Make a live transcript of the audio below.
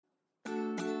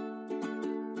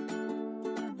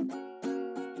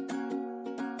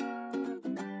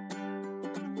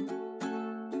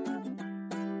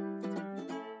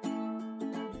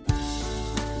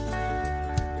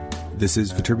This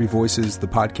is Viterbi Voices, the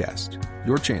podcast,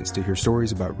 your chance to hear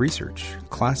stories about research,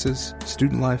 classes,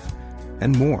 student life,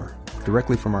 and more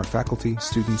directly from our faculty,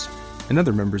 students, and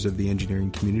other members of the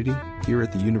engineering community here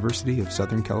at the University of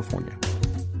Southern California.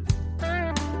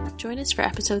 Join us for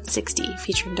episode 60,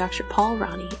 featuring Dr. Paul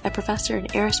Rani, a professor in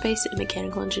aerospace and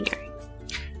mechanical engineering.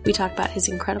 We talk about his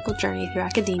incredible journey through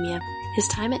academia, his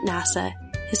time at NASA,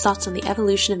 his thoughts on the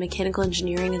evolution of mechanical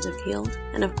engineering as a field,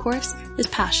 and of course, his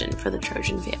passion for the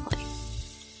Trojan family.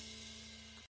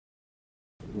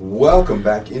 Welcome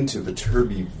back into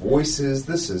Viterbi Voices.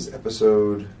 This is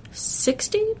episode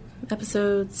 60?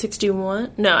 Episode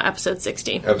 61? No, episode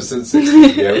 60. Episode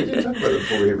 60. Yeah, we didn't talk about it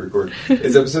before we hit record.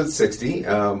 It's episode 60.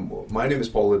 My name is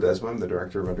Paul Ledesma. I'm the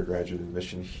Director of Undergraduate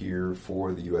Admission here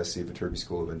for the USC Viterbi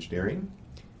School of Engineering.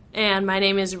 And my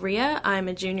name is Ria. I'm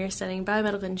a junior studying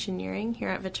biomedical engineering here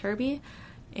at Viterbi.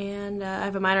 And I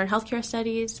have a minor in healthcare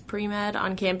studies, pre-med.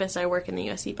 On campus, I work in the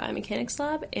USC Biomechanics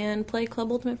Lab and play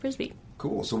Club Ultimate Frisbee.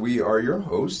 Cool. So we are your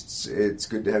hosts. It's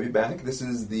good to have you back. This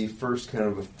is the first kind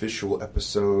of official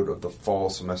episode of the fall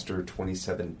semester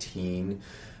 2017.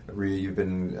 Ria, you've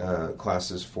been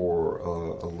classes for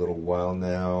a little while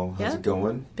now. How's it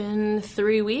going? Been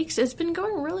 3 weeks. It's been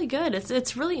going really good.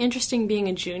 It's really interesting being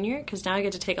a junior because now I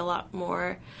get to take a lot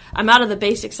more. I'm out of the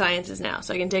basic sciences now,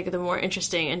 so I can take the more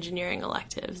interesting engineering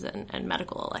electives and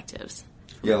medical electives.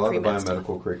 Yeah, a lot of the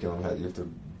biomedical curriculum, you have to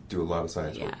do a lot of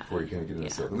science work before you can get into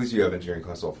stuff. At least you have engineering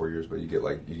class all 4 years, but you get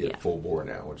full bore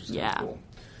now, which is kind of cool.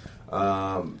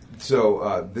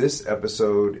 So this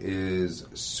episode is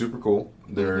super cool.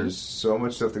 There's so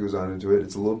much stuff that goes on into it.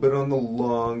 It's a little bit on the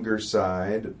longer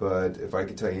side, but if I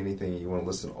could tell you anything, you want to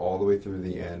listen all the way through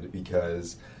the end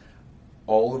because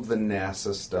all of the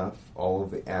NASA stuff, all of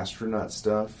the astronaut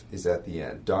stuff is at the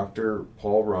end. Dr.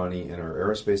 Paul Rani in our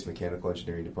Aerospace Mechanical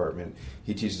Engineering Department,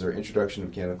 he teaches our Introduction to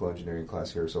Mechanical Engineering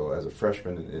class here, so as a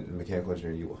freshman in mechanical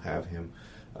engineering, you will have him.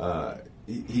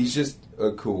 He's just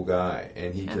a cool guy,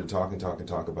 and he can talk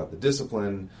about the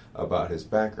discipline, about his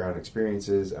background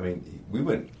experiences. I mean, we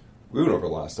went over a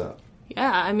lot of stuff. Yeah,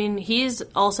 I mean, he's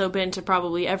also been to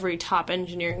probably every top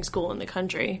engineering school in the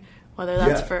country, whether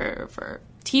that's for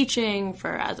teaching, for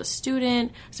as a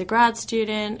student, as a grad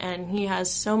student, and he has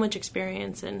so much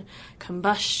experience in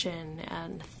combustion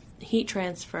and heat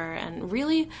transfer, and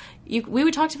really, we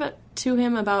would talk to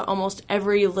him about almost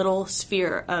every little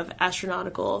sphere of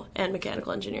astronautical and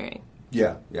mechanical engineering.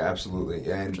 Yeah,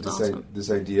 absolutely. And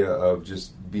this idea of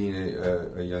just being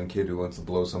a young kid who wants to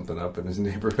blow something up in his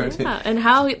neighborhood. Yeah, and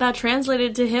how that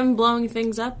translated to him blowing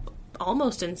things up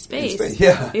almost in space.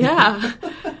 Yeah.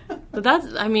 But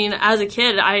as a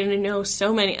kid, I know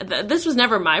so many. This was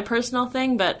never my personal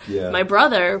thing, but my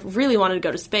brother really wanted to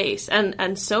go to space.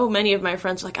 And so many of my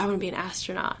friends were like, I want to be an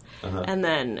astronaut. Uh-huh. And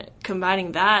then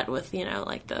combining that with,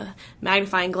 like the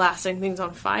magnifying glass setting things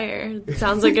on fire,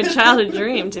 sounds like a childhood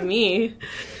dream to me.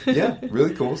 Yeah,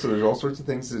 really cool. So there's all sorts of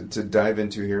things to dive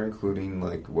into here, including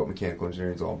like what mechanical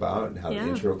engineering is all about and how the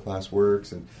intro class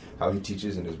works and how he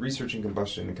teaches in his research in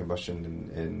combustion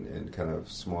and kind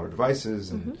of smaller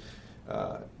devices and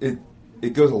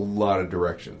it goes a lot of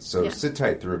directions. So sit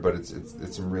tight through it, but it's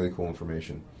some really cool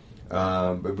information.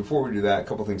 But before we do that, a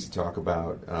couple things to talk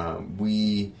about.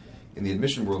 We in the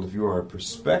admission world, if you are a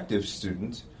prospective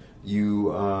student, we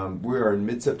are in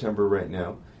mid-September right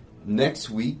now. Next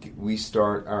week, we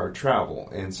start our travel,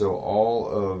 and so all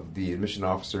of the admission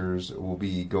officers will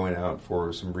be going out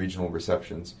for some regional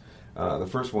receptions. The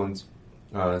first ones,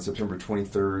 September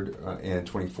 23rd and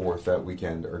 24th, that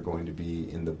weekend, are going to be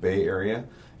in the Bay Area,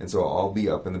 and so I'll be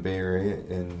up in the Bay Area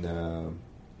in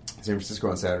San Francisco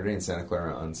on Saturday and Santa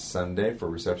Clara on Sunday for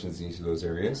receptions in each of those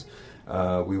areas.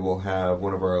 We will have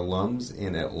one of our alums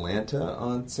in Atlanta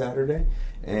on Saturday,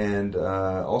 and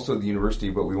also the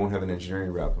university, but we won't have an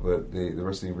engineering rep, but the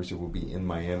rest of the university will be in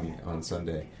Miami on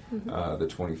Sunday, the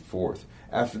 24th.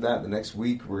 After that, the next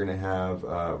week, we're going to have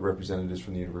representatives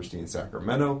from the university in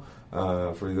Sacramento.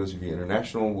 For those of you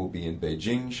international, we'll be in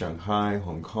Beijing, Shanghai,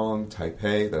 Hong Kong,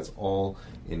 Taipei. That's all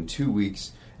in 2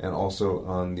 weeks. And also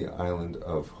on the island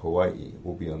of Hawaii.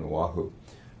 We'll be on Oahu.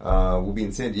 We'll be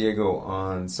in San Diego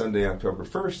on Sunday, October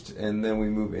 1st, and then we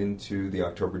move into the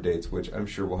October dates, which I'm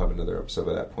sure we'll have another episode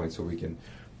at that point so we can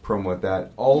promote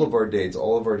that. All of our dates,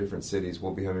 all of our different cities,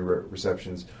 we'll be having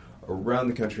receptions around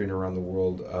the country and around the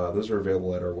world. Those are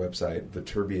available at our website,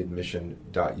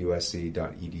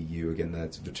 viterbiadmission.usc.edu. Again,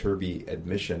 that's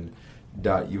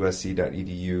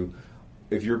viterbiadmission.usc.edu.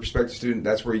 If you're a prospective student,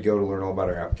 that's where you go to learn all about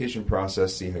our application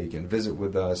process, see how you can visit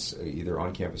with us, either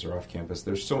on campus or off campus.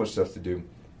 There's so much stuff to do.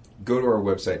 Go to our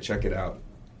website, check it out.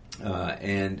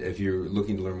 And if you're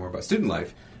looking to learn more about student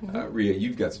life, Rhea,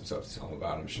 you've got some stuff to tell them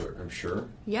about, I'm sure.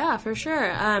 Yeah, for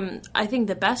sure. I think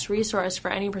the best resource for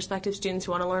any prospective students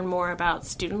who want to learn more about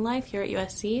student life here at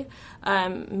USC,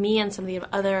 me and some of the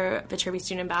other Viterbi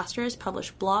student ambassadors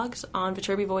publish blogs on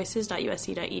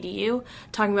viterbivoices.usc.edu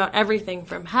talking about everything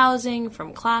from housing,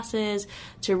 from classes,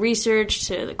 to research,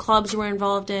 to the clubs we're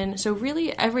involved in. So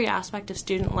really every aspect of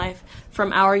student life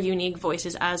from our unique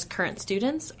voices as current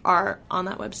students are on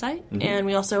that website. Mm-hmm. And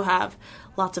we also have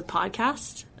lots of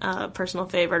podcasts, a personal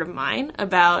favorite of mine,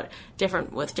 about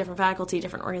different faculty,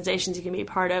 different organizations you can be a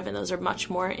part of, and those are much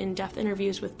more in-depth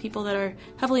interviews with people that are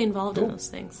heavily involved in those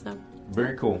things. So.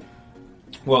 Very cool.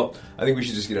 Well, I think we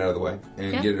should just get out of the way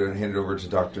and hand it over to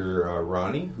Dr.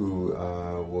 Ronnie, who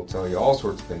will tell you all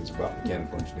sorts of things about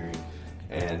mechanical engineering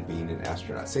and being an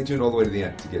astronaut. Stay tuned all the way to the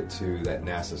end to get to that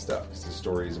NASA stuff, because the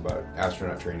stories about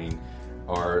astronaut training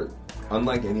are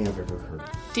unlike any I've ever heard.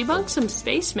 Debunk some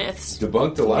space myths.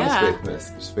 Debunked a lot of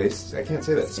space myths. I can't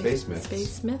say that. Space myths.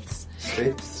 Space myths.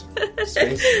 Space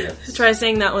myths. Try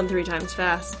saying that one 3 times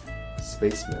fast.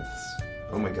 Space myths.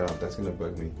 Oh my god, that's going to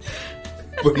bug me.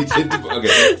 But he did debunk. Okay.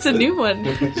 It's a new one.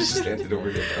 Just hand it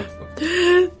over to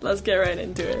him. Let's get right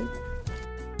into it.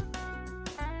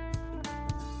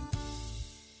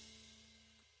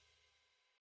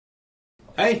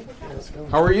 Hey,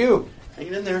 how are you?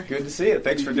 Hanging in there. Good to see you.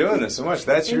 Thanks for doing this so much.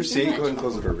 That's your seat. Go ahead and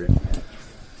close the door here.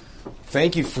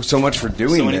 Thank you so much for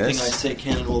doing this. So anything I say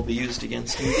can will be used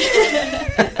against me.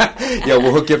 Yeah,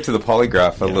 we'll hook you up to the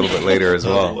polygraph a little bit later as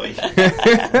well. Boy.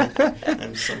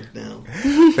 I'm sunk now.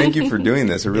 Thank you for doing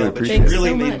this. I really appreciate it. You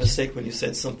really made a mistake when you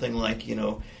said something like,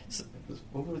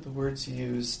 what were the words you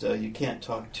used? You can't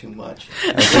talk too much.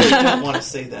 I really don't want to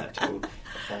say that to a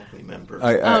faculty member.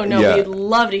 We'd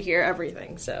love to hear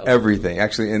everything. So everything,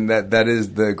 actually, and that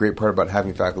is the great part about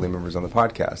having faculty members on the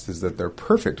podcast, is that they're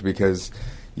perfect because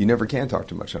you never can talk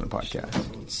too much on a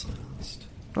podcast.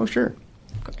 Oh, sure.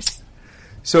 Of course.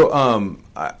 So,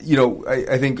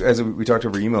 I think as we talked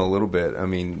over email a little bit, I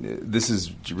mean, this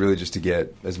is really just to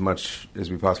get as much as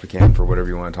we possibly can for whatever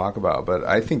you want to talk about. But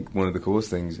I think one of the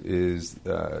coolest things is,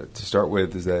 to start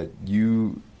with, is that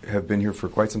you have been here for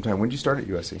quite some time. When did you start at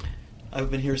USC?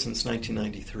 I've been here since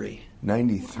 1993.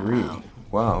 93.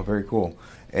 Wow, very cool.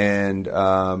 And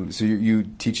so you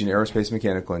teach in aerospace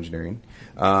mechanical engineering,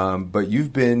 but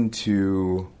you've been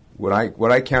to what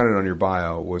I counted on your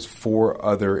bio was 4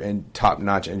 other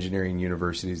top-notch engineering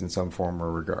universities in some form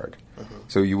or regard. Uh-huh.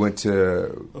 So you went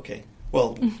to... Okay.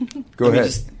 Well, go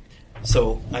ahead.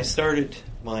 So I started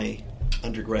my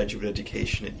undergraduate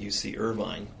education at UC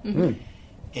Irvine. Mm-hmm.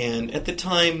 And at the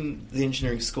time, the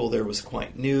engineering school there was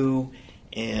quite new,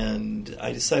 and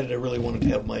I decided I really wanted to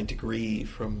have my degree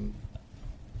from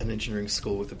an engineering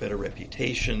school with a better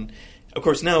reputation. Of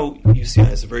course, now UCI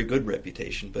has a very good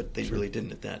reputation, but they really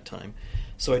didn't at that time.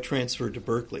 So I transferred to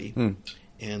Berkeley,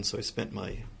 and so I spent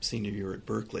my senior year at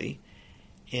Berkeley.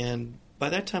 And by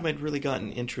that time, I'd really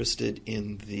gotten interested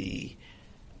in the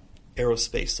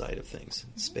aerospace side of things,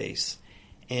 space.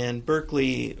 And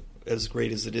Berkeley, as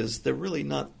great as it is, they're really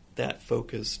not that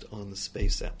focused on the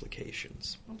space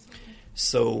applications.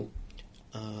 So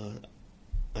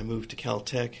I moved to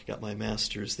Caltech, got my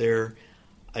master's there.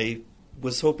 I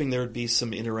was hoping there would be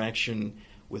some interaction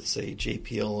with, say,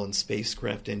 JPL and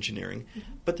spacecraft engineering,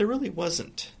 but there really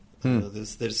wasn't.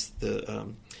 There's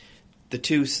the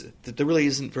two. There really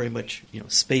isn't very much,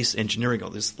 space engineering.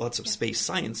 There's lots of space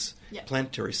science,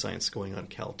 planetary science going on at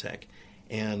Caltech,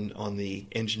 and on the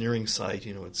engineering side,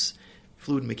 it's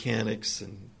fluid mechanics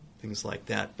and things like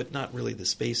that, but not really the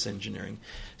space engineering.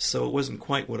 So it wasn't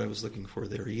quite what I was looking for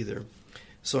there either.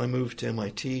 So I moved to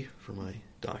MIT for my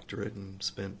doctorate and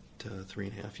spent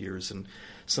 3.5 years in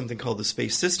something called the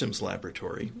Space Systems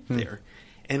Laboratory there.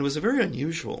 And it was a very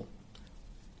unusual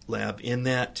lab in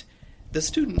that the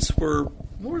students were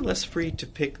more or less free to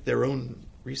pick their own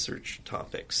research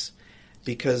topics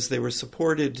because they were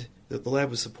supported, the lab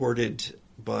was supported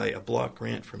by a block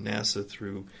grant from NASA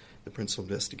through the principal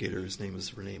investigator. His name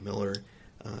is Renee Miller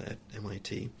at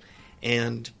MIT.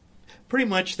 And pretty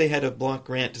much they had a block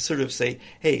grant to sort of say,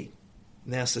 hey,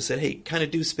 NASA said, hey, kind of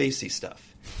do spacey stuff.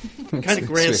 Kind of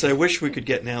grants that I wish we could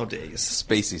get nowadays.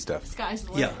 Spacey stuff. Sky's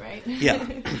the limit, right? Yeah,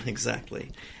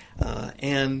 exactly.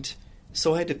 And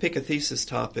so I had to pick a thesis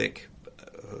topic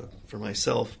for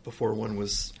myself before one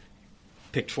was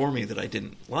picked for me that I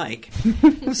didn't like.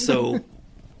 So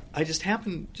I just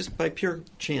by pure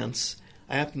chance,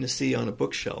 I happened to see on a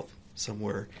bookshelf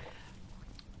somewhere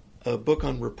a book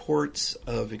on reports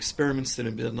of experiments that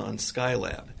had been on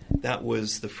Skylab. That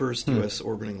was the first U.S.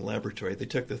 orbiting laboratory. They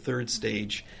took the third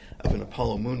stage of an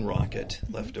Apollo moon rocket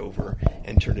left over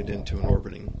and turned it into an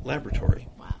orbiting laboratory.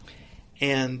 Wow.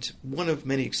 And one of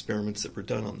many experiments that were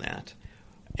done on that,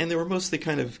 and they were mostly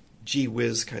kind of gee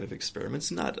whiz kind of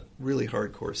experiments, not really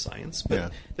hardcore science,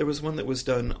 but there was one that was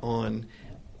done on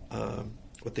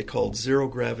what they called zero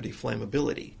gravity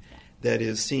flammability. That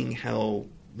is, seeing how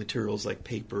materials like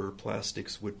paper,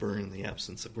 plastics would burn in the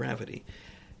absence of gravity.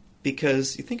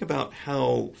 Because you think about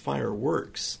how fire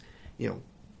works, you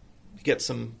get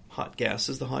some hot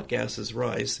gases, the hot gases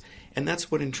rise, and that's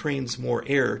what entrains more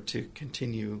air to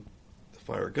continue the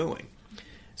fire going.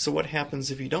 So what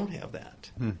happens if you don't have that?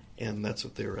 And that's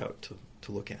what they were out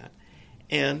to look at.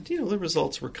 And, the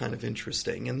results were kind of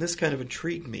interesting. And this kind of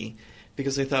intrigued me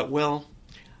because I thought, well,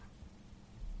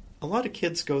 a lot of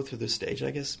kids go through this stage.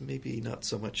 I guess maybe not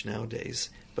so much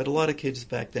nowadays, but a lot of kids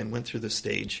back then went through the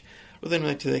stage where they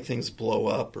like to make things blow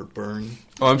up or burn.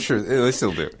 Oh, I'm sure they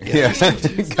still do. Yeah.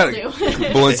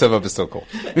 Blowing stuff up is still cool.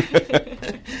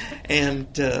 And,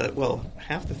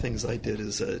 half the things I did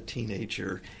as a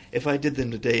teenager, if I did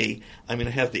them today, I'm going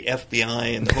to have the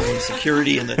FBI and the Homeland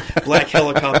Security and the black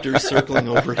helicopters circling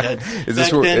overhead. Is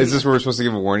this where we're supposed to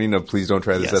give a warning of please don't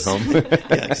try this at home?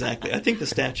 Yeah, exactly. I think the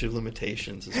statute of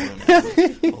limitations is run out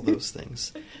of all those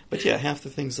things. But half the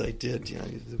things I did,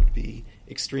 it would be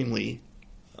extremely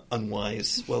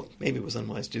unwise. Well, maybe it was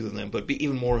unwise to do them, but be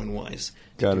even more unwise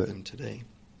to do them today.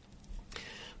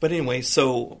 But anyway,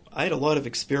 so I had a lot of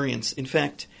experience. In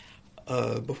fact,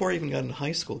 before I even got into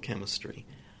high school chemistry,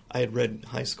 I had read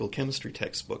high school chemistry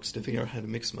textbooks to figure out how to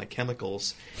mix my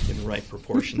chemicals in the right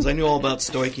proportions. I knew all about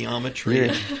stoichiometry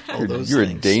and all those things. You're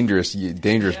a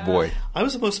dangerous boy. I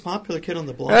was the most popular kid on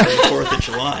the block on the 4th of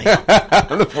July.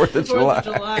 On the 4th of July. 4th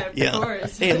of July, of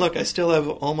course. Hey, and look, I still have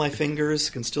all my fingers,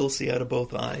 can still see out of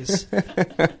both eyes.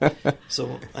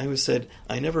 So I always said,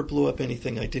 I never blew up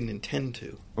anything I didn't intend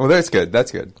to. Well, that's good.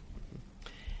 That's good.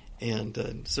 And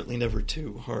certainly never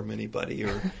to harm anybody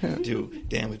or do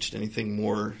damage to anything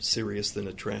more serious than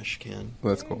a trash can.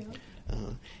 Well, that's cool.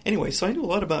 Anyway, so I knew a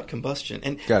lot about combustion.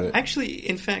 And actually,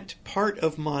 in fact, part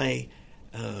of the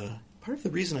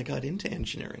reason I got into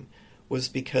engineering was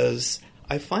because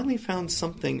I finally found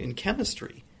something in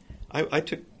chemistry. I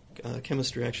took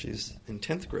chemistry actually in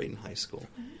 10th grade in high school,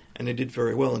 and I did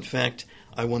very well. In fact,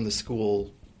 I won the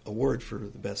school award for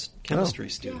the best chemistry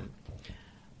student.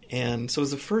 And so it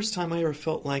was the first time I ever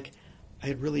felt like I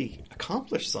had really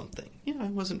accomplished something. I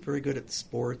wasn't very good at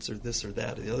sports or this or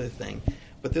that or the other thing,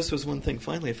 but this was one thing.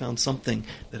 Finally, I found something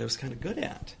that I was kind of good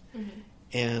at.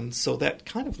 And so that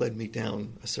kind of led me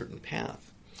down a certain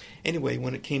path. Anyway,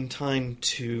 when it came time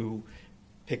to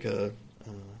pick a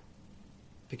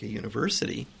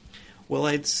university, well,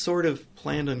 I'd sort of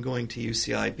planned on going to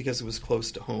UCI because it was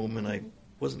close to home, and I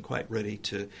wasn't quite ready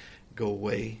to go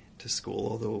away to school,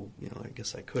 although, I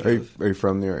guess I could have. Are you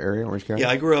from the area, Orange County?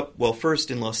 Yeah, I grew up, first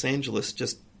in Los Angeles,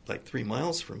 just like 3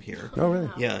 miles from here. Oh,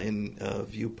 really? Yeah, in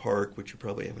View Park, which you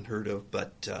probably haven't heard of,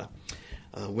 but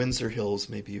Windsor Hills,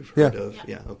 maybe you've heard of.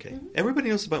 Yeah, okay. Everybody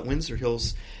knows about Windsor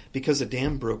Hills because a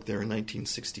dam broke there in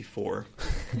 1964.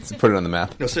 So put it on the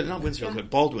map. No, so not Windsor Hills, but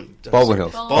Baldwin. Baldwin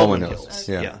Hills. Baldwin Hills.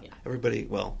 Yeah. Everybody,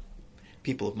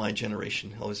 people of my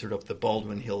generation always heard of the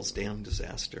Baldwin Hills dam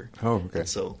disaster. Oh, okay. And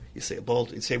so you say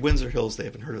Windsor Hills, they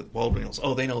haven't heard of Baldwin Hills.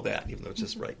 Oh, they know that, even though it's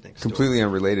just right next door. Completely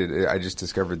unrelated. I just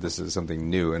discovered this is something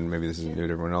new, and maybe this isn't new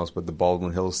to everyone else, but the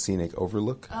Baldwin Hills Scenic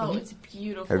Overlook. Oh, it's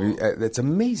beautiful. Have you? It's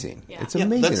amazing. Yeah. It's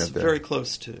amazing that's up there. Very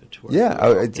close to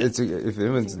where it's if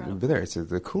anyone's been there, it's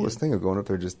the coolest thing of going up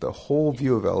there. Just the whole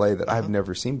view of LA that I've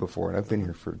never seen before, and I've been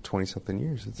here for 20-something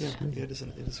years. It's it is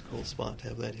a cool spot to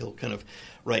have that hill kind of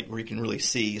right where you can really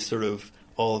see sort of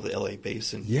all of the LA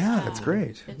basin. Yeah, that's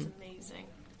great. It's amazing.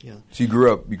 Yeah. So you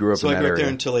grew up. So I grew up area. there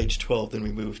until age 12. Then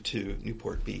we moved to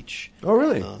Newport Beach. Oh,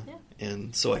 really?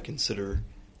 And so I consider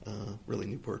really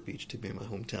Newport Beach to be my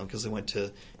hometown because I went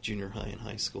to junior high and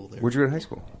high school there. Where'd you go to high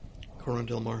school? Corona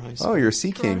Del Mar High School. Oh, you're a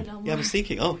Sea King. Yeah, I'm a Sea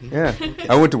King. Oh, yeah. Okay.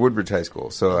 I went to Woodbridge High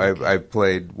School, so I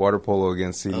played water polo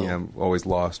against CDM. Always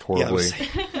lost horribly.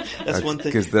 That's one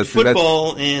thing. That's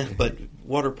Football, but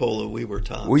water polo, we were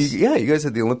tops. Well, you guys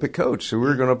had the Olympic coach, so we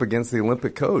were going up against the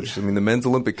Olympic coach. I mean, the men's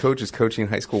Olympic coach is coaching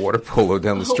high school water polo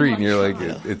down the street, and you're like,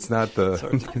 it's not the.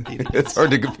 It's hard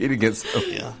to compete against.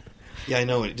 Yeah, I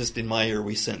know. Just in my year,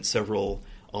 we sent several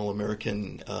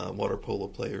All-American water polo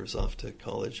players off to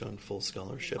college on full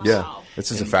scholarships. Yeah, it's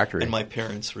just a factory. And my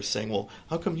parents were saying, "Well,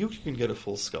 how come you can get a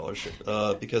full scholarship?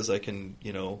 Because I can,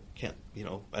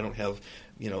 I don't have,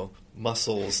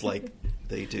 muscles like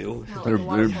they do." They're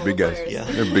big guys. Yeah,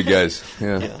 they're big guys.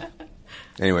 Yeah.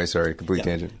 Anyway, sorry, complete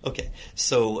tangent. Okay,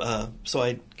 so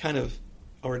I kind of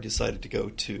already decided to go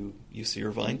to UC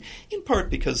Irvine, in part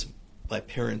because my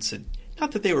parents had,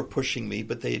 not that they were pushing me,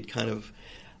 but they had kind of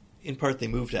in part, they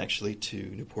moved actually to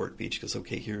Newport Beach because,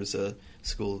 okay, here's a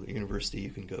school, university you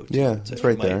can go to. Yeah, it's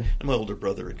right there. And my older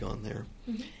brother had gone there.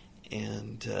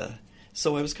 And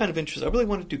so I was kind of interested. I really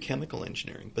wanted to do chemical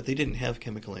engineering, but they didn't have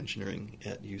chemical engineering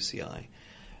at UCI.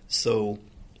 So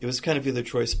it was kind of either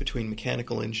choice between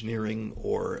mechanical engineering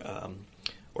or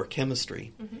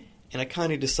chemistry. And I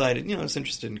kind of decided, I was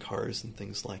interested in cars and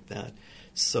things like that.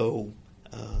 So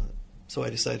I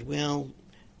decided, well,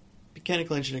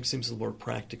 mechanical engineering seems a little more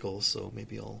practical, so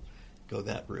maybe I'll go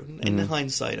that route. And in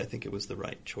hindsight, I think it was the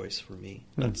right choice for me.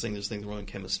 Not saying there's things wrong in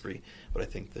chemistry, but I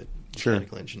think that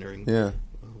mechanical engineering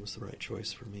was the right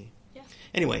choice for me. Yeah.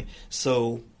 Anyway,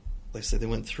 so like I said, they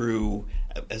went through,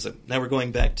 now we're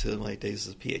going back to my days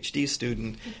as a PhD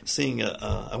student, seeing,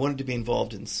 I wanted to be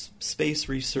involved in space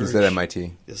research. Is that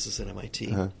MIT? This is at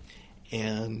MIT.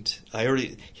 And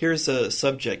here's a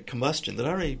subject, combustion, that I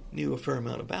already knew a fair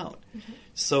amount about.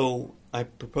 So I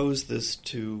proposed this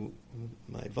to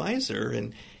my advisor,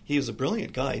 and he was a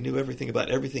brilliant guy. He knew everything about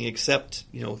everything except,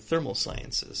 thermal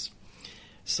sciences.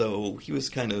 So he was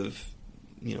kind of,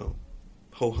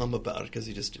 ho-hum about it because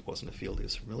it wasn't a field he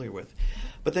was familiar with.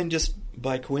 But then just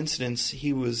by coincidence,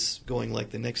 he was going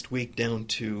like the next week down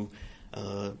to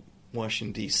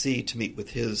Washington, D.C. to meet with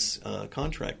his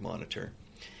contract monitor.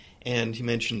 And he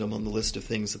mentioned them on the list of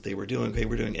things that they were doing. Okay,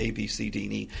 we're doing A, B, C, D,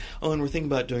 and E. Oh, and we're thinking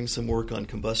about doing some work on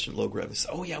combustion, low gravity.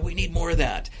 Oh, yeah, we need more of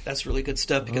that. That's really good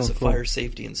stuff because of fire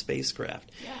safety in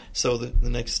spacecraft. Yeah. So the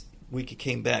next week he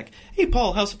came back. Hey,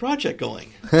 Paul, how's the project going?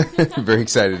 Very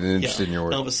excited and interested in your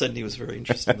work. And all of a sudden he was very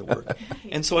interested in the work.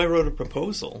 And so I wrote a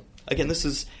proposal. Again,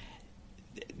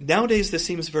 nowadays this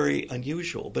seems very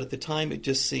unusual, but at the time it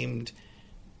just seemed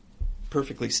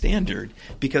perfectly standard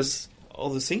because all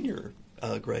the senior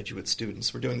graduate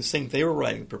students were doing the same. They were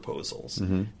writing proposals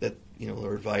that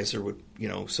their advisor would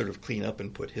sort of clean up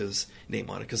and put his name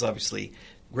on it because obviously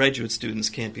graduate students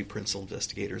can't be principal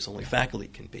investigators, only faculty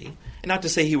can be. And not to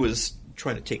say he was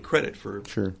trying to take credit for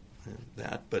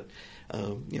that, but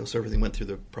so everything went through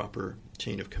the proper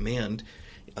chain of command.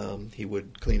 He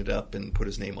would clean it up and put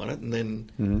his name on it, and then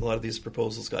a lot of these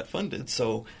proposals got funded.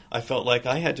 So I felt like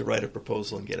I had to write a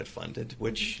proposal and get it funded,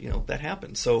 which that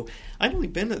happened. So I'd only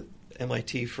been at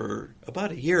MIT for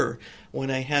about a year when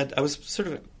I was sort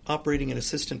of operating in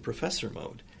assistant professor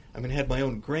mode. I mean, I had my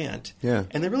own grant, and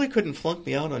they really couldn't flunk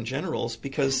me out on generals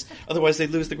because otherwise they'd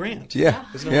lose the grant. Yeah,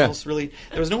 there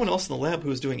was no one else in the lab who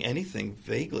was doing anything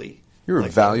vaguely. You're a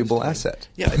valuable asset.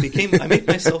 Yeah, I made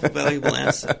myself a valuable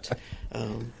asset.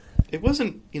 It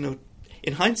wasn't,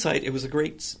 in hindsight, it was a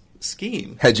great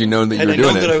scheme. Had you known that you were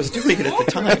doing it? Had I known that I was doing it at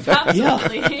the time.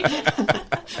 Absolutely.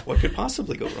 What could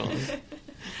possibly go wrong?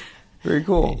 Very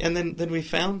cool. And then we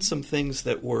found some things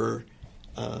that were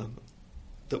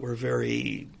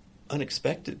very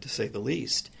unexpected, to say the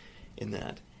least, in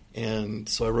that. And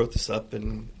so I wrote this up,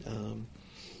 and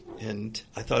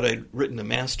I thought I'd written a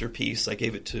masterpiece. I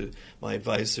gave it to my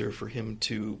advisor for him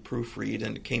to proofread,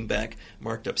 and it came back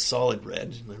marked up solid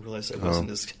red. And I realized I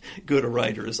wasn't as good a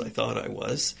writer as I thought I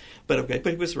was, but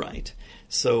he was right.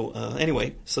 So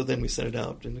anyway, so then we sent it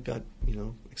out, and it got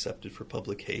accepted for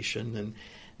publication, and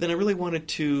then I really wanted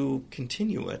to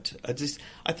continue it.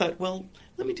 I thought, well,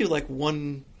 let me do like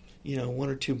one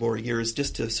or two more years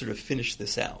just to sort of finish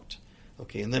this out.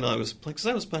 Okay, and then because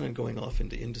I was planning on going off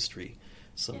into industry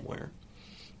somewhere.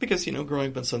 Because,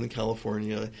 growing up in Southern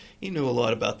California, you knew a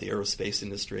lot about the aerospace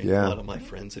industry, and a lot of my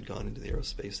friends had gone into the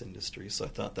aerospace industry, so I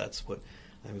thought that's what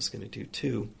I was going to do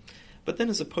too. But then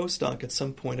as a postdoc, at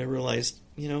some point I realized,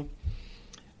 I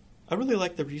really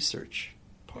like the research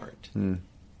part.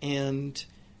 And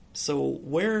so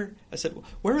where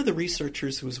are the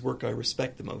researchers whose work I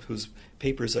respect the most, whose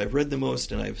papers I've read the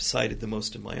most and I've cited the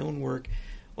most in my own work?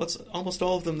 Well, it's almost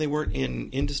all of them, they weren't in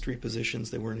industry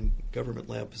positions, they weren't in government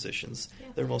lab positions. Yeah.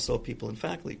 They're almost all people in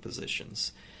faculty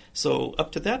positions. So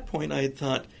up to that point, I had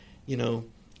thought,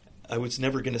 I was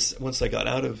never going to, once I got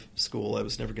out of school, I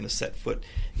was never going to set foot,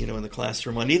 in the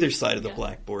classroom on either side of the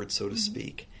blackboard, so to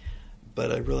speak.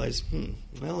 But I realized,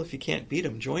 well, if you can't beat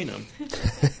them, join them.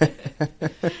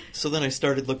 So then I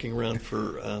started looking around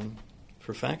for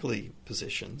faculty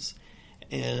positions,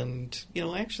 and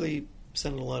I actually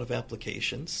sent in a lot of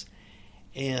applications.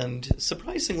 And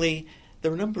surprisingly, there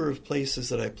were a number of places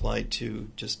that I applied to.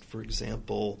 Just for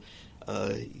example,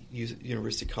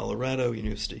 University of Colorado,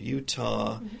 University of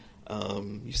Utah,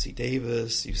 UC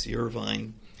Davis, UC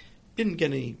Irvine. Didn't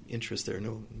get any interest there,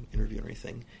 no interview or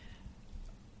anything.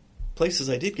 Places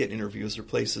I did get interviews are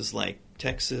places like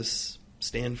Texas,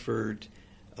 Stanford,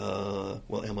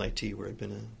 MIT, where I'd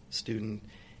been a student,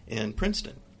 and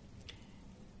Princeton.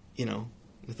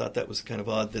 I thought that was kind of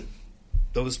odd that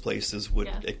those places would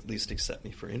at least accept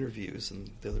me for interviews, and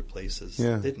the other places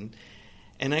didn't.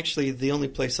 And actually, the only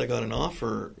place I got an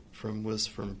offer from was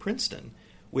from Princeton,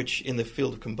 which in the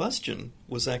field of combustion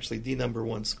was actually the number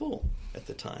one school at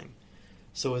the time.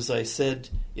 So as I said,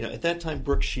 at that time,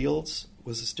 Brooke Shields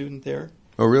was a student there.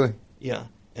 Oh, really? Yeah,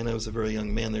 and I was a very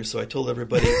young man there, so I told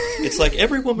everybody, it's like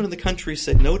every woman in the country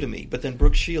said no to me, but then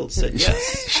Brooke Shields said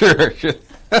yes. Sure.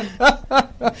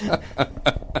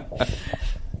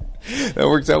 That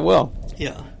works out well.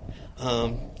 Yeah.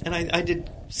 And I did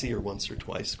see her once or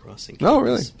twice crossing campus. Oh,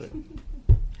 really? But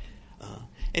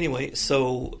anyway,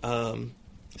 so I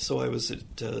was on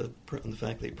the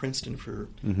faculty at Princeton for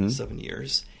 7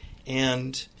 years,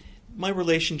 and my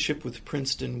relationship with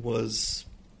Princeton was,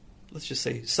 let's just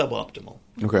say, suboptimal.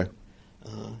 Okay.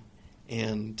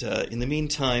 And in the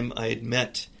meantime, I had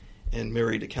met and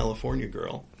married a California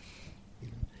girl,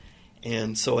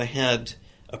 and so I had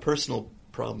a personal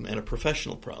problem and a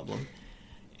professional problem,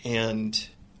 and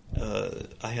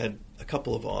I had a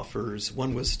couple of offers.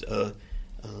 One was a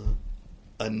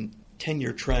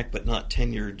tenure track but not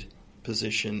tenured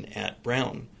position at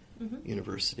Brown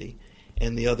University,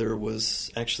 and the other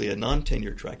was actually a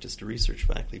non-tenured track, just a research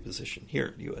faculty position here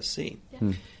at USC.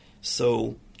 Yeah.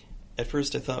 So at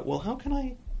first I thought, well, how can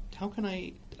I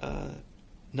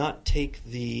not take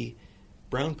the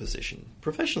Brown position?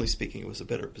 Professionally speaking, it was a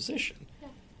better position. Yeah.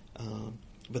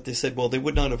 But they said, well, they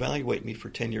would not evaluate me for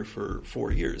tenure for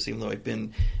 4 years, even though I'd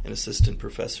been an assistant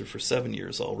professor for 7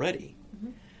 years already.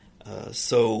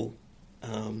 So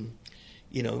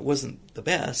it wasn't the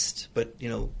best, but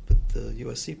the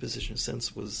USC position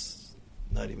since was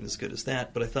not even as good as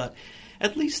that. But I thought,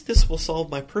 at least this will solve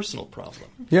my personal problem.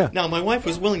 Yeah. Now, my wife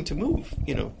was willing to move,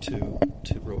 to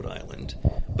Rhode Island,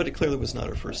 but it clearly was not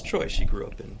her first choice. She grew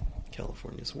up in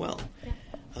California as well.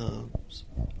 Yeah.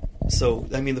 So,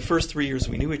 I mean, the first 3 years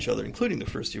we knew each other, including the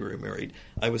first year we were married,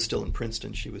 I was still in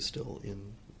Princeton. She was still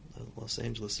in the Los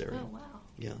Angeles area. Oh, wow.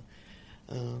 Yeah.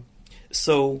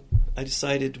 So I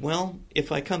decided, well,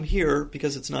 if I come here,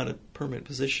 because it's not a permanent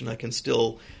position, I can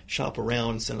still shop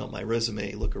around, send out my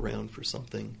resume, look around for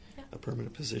something, a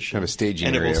permanent position. Have a staging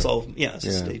and area. And it will solve, it's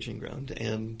a staging ground.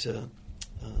 And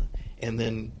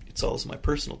then it solves my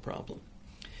personal problem.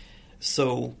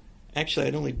 So actually,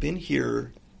 I'd only been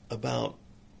here about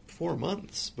 4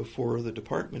 months before the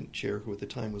department chair, who at the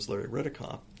time was Larry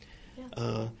Redikoff,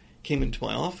 came into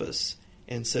my office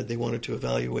and said they wanted to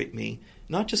evaluate me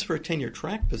not just for a tenure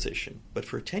track position, but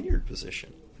for a tenured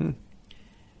position.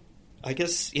 I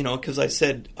guess, because I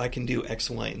said I can do X,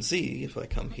 Y, and Z if I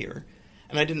come here,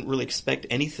 and I didn't really expect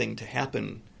anything to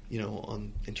happen,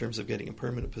 in terms of getting a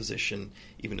permanent position,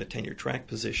 even a tenure track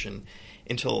position,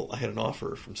 until I had an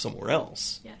offer from somewhere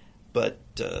else. Yeah. But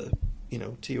to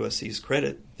USC's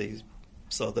credit, they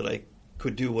saw that I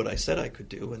could do what I said I could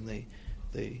do, and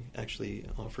they actually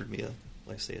offered me a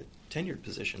tenured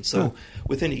position. So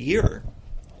within a year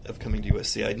of coming to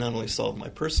USC, I'd not only solved my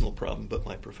personal problem, but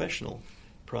my professional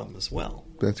problem as well.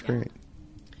 That's great.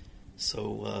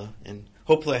 So, and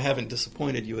hopefully I haven't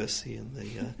disappointed USC in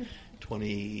the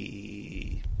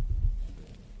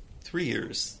 23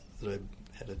 years that I've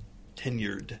had a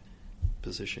tenured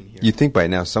position here. You'd think by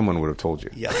now someone would have told you.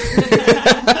 Yeah.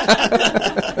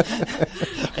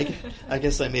 I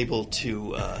guess I'm able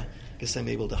to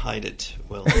hide it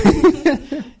well.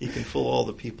 You can fool all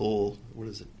the people. What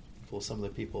is it? Fool some of the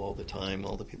people all the time.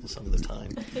 All the people some of the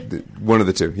time. One of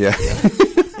the two. Yeah.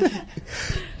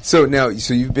 So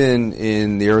you've been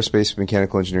in the aerospace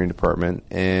mechanical engineering department,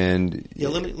 and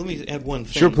let me add one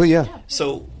thing. Sure, please. Yeah.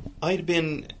 So I'd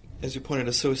been, as you pointed,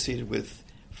 associated with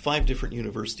 5 different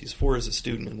universities, 4 as a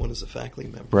student and 1 as a faculty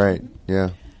member. Right.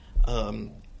 Yeah.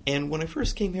 And when I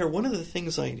first came here, one of the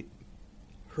things I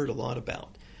heard a lot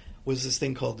about was this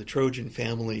thing called the Trojan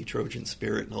family, Trojan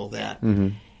spirit, and all that. Mm-hmm.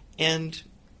 And,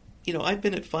 I'd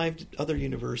been at 5 other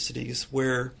universities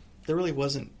where there really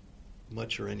wasn't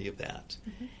much or any of that.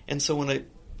 Mm-hmm. And so when I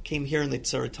came here and they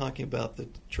started talking about the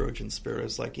Trojan spirit, I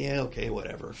was like, yeah, okay,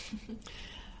 whatever.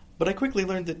 But I quickly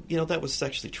learned that, that was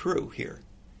actually true here.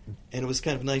 And it was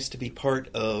kind of nice to be part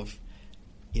of,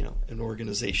 an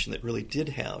organization that really did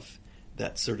have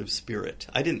that sort of spirit.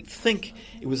 I didn't think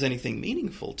it was anything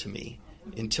meaningful to me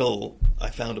until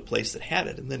I found a place that had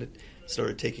it, and then it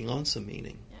started taking on some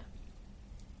meaning. Yeah.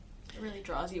 It really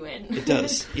draws you in. It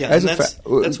does, yeah. And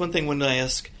that's one thing when I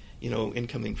ask,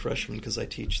 incoming freshmen, because I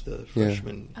teach the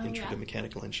freshman Intro to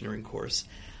Mechanical Engineering course,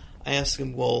 I ask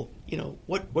them, well,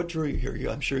 what drew you here?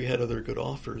 I'm sure you had other good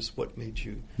offers. What made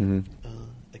you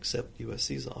accept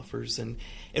USC's offers? And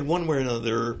in one way or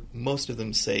another, most of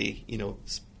them say,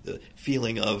 the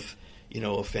feeling of,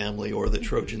 a family, or the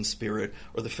Trojan spirit,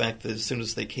 or the fact that as soon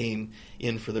as they came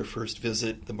in for their first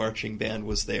visit, the marching band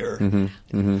was there.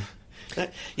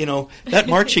 That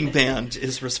marching band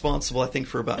is responsible, I think,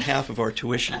 for about half of our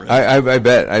tuition. Right? I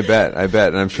bet,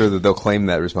 and I'm sure that they'll claim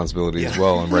that responsibility as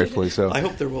well, and rightfully so. I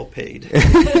hope they're well paid.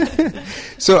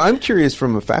 So I'm curious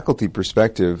from a faculty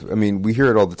perspective. I mean, we hear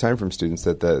it all the time from students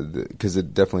that because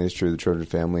it definitely is true, the Trojan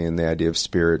family and the idea of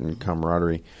spirit and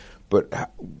camaraderie. But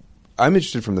I'm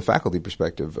interested from the faculty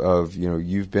perspective of,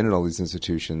 you've been at all these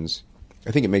institutions.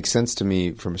 I think it makes sense to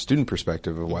me from a student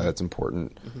perspective of why that's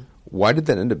important. Why did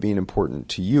that end up being important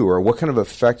to you, or what kind of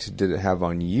effect did it have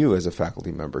on you as a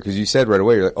faculty member? Because you said right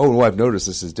away, you're like, oh, well, I've noticed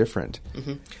this is different.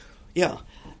 Yeah.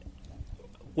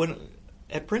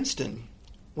 At Princeton,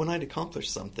 when I'd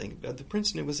accomplished something, at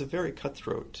Princeton, it was a very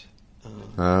cutthroat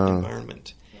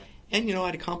environment. And,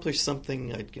 I'd accomplish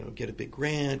something, I'd, get a big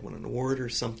grant, win an award or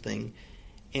something,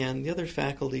 and the other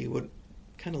faculty would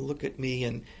kind of look at me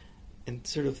and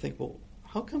sort of think, well,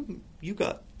 how come you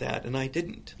got that and I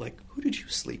didn't? Like, who did you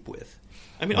sleep with?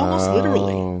 I mean, almost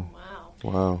literally.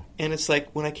 Wow. And it's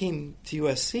like when I came to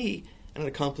USC and I'd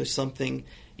accomplished something,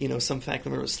 some faculty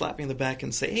member would slap me on the back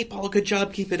and say, hey, Paul, good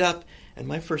job, keep it up. And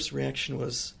my first reaction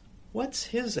was, what's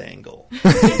his angle?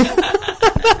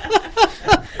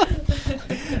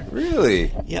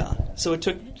 Really? Yeah. So it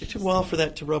took a while for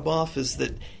that to rub off, is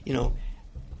that,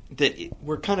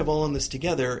 we're kind of all in this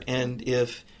together, and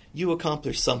if you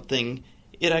accomplish something,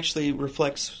 it actually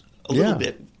reflects a little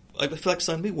bit. It reflects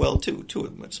on me well, too, to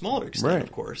a much smaller extent,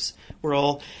 of course. We're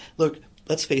all, look,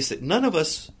 let's face it, none of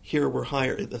us here were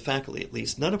hired, the faculty at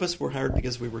least, none of us were hired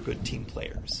because we were good team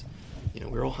players. We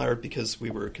were all hired because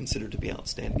we were considered to be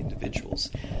outstanding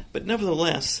individuals. But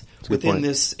nevertheless, within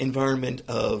this environment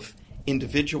of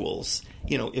individuals,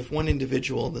 if one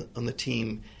individual on the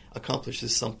team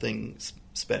accomplishes something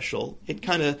special, it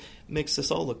kind of makes us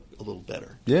all look a little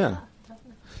better. Yeah.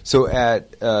 So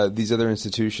at these other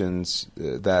institutions,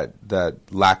 that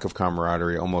lack of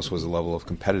camaraderie almost was a level of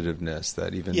competitiveness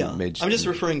that even made... I'm just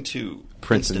referring to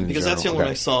Princeton because that's the only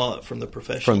one I saw from the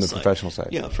professional side. From the professional side.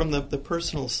 Yeah, from the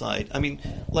personal side. I mean,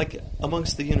 like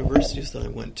amongst the universities that I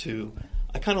went to,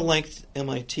 I kind of liked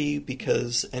MIT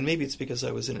because, and maybe it's because I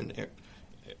was in an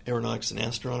aeronautics and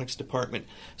astronautics department,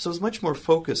 so it was much more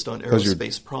focused on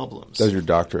aerospace problems. That was your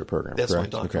doctorate program, That's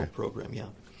correct? my doctoral program, yeah.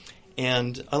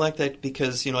 And I like that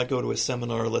because, I go to a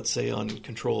seminar, let's say, on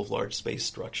control of large space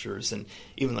structures, and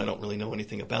even though I don't really know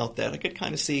anything about that, I could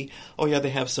kind of see, they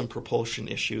have some propulsion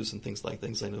issues and things I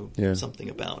know something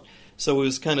about. So it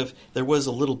was there was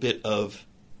a little bit of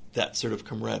that sort of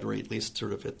camaraderie, at least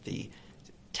sort of at the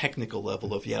technical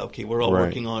level of, we're all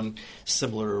working on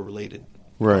similar or related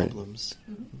problems.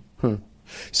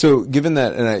 So given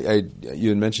that, and you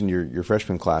had mentioned your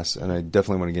freshman class, and I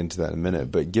definitely want to get into that in a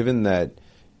minute, but given that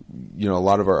a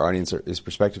lot of our audience is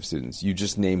prospective students, you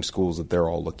just name schools that they're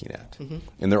all looking at,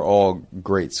 and they're all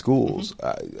great schools.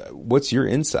 What's your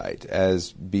insight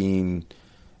as being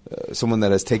someone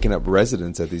that has taken up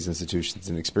residence at these institutions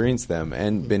and experienced them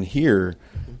and been here?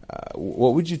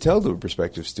 What would you tell to a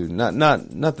prospective student? Not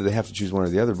that they have to choose one or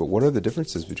the other, but what are the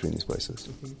differences between these places?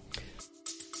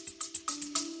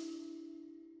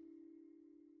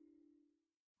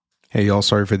 Hey, y'all,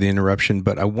 sorry for the interruption,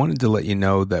 but I wanted to let you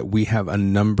know that we have a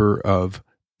number of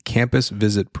campus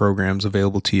visit programs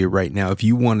available to you right now. If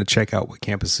you want to check out what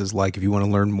campus is like, if you want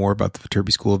to learn more about the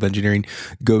Viterbi School of Engineering,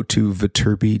 go to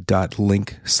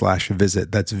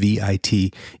viterbi.link/visit. That's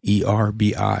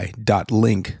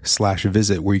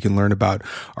VITERBI.link/visit, where you can learn about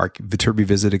our Viterbi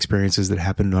visit experiences that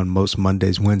happen on most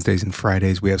Mondays, Wednesdays, and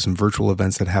Fridays. We have some virtual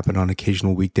events that happen on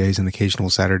occasional weekdays and occasional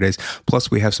Saturdays.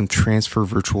 Plus, we have some transfer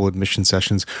virtual admission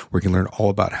sessions where you can learn all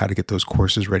about how to get those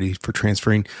courses ready for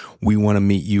transferring. We want to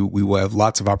meet you. We will have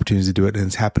lots of opportunities to do it, and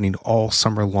it's happening all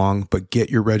summer long, but get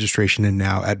your registration in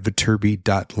now at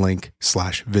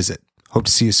viterbi.link/visit. Hope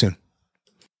to see you soon.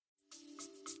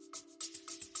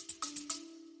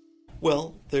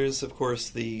 Well, there's of course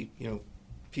the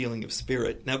feeling of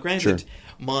spirit. Now, granted,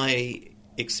 my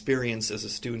experience as a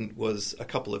student was a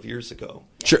couple of years ago.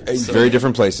 Sure, so, very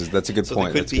different places. That's a good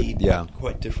point. They could be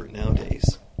quite different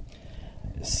nowadays.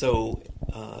 So,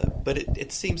 but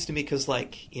it seems to me because, my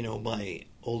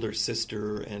older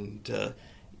sister and,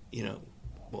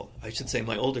 I should say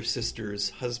my older sister's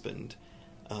husband,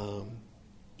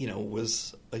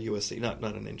 was a USC, not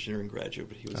an engineering graduate,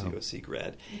 but he was a USC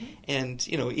grad. And,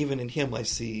 even in him I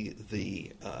see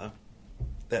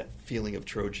that feeling of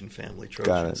Trojan family,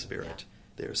 Trojan spirit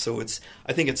there. So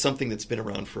I think it's something that's been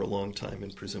around for a long time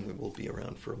and presumably will be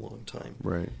around for a long time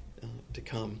to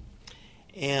come.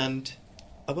 And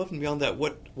above and beyond that,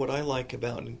 what I like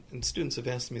about, and students have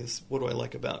asked me this, what do I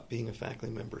like about being a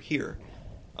faculty member here?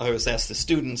 I always ask the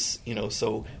students,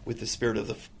 so with the spirit of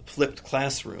the flipped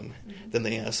classroom, then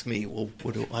they ask me, well,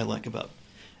 what do I like about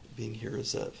being here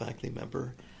as a faculty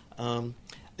member? In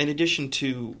addition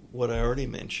to what I already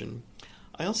mentioned,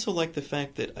 I also like the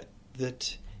fact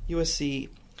that USC,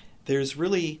 there's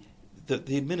really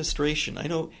the administration. I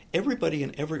know everybody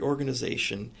in every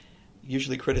organization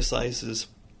usually criticizes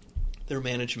their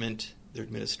management, their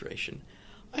administration.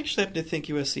 I actually happen to think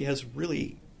USC has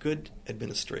really good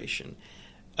administration.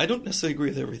 I don't necessarily agree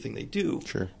with everything they do,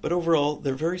 sure, but overall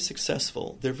they're very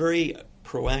successful. They're very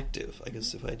proactive. I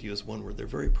guess if I'd use one word, they're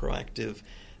very proactive,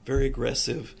 very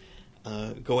aggressive,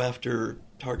 go after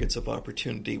targets of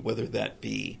opportunity, whether that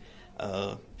be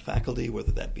faculty,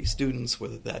 whether that be students,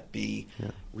 whether that be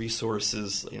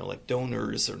resources, like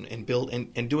donors, and build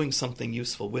and doing something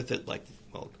useful with it, like,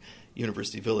 well,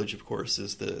 University Village, of course,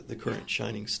 is the current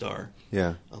shining star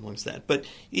amongst that. But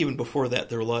even before that,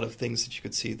 there are a lot of things that you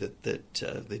could see that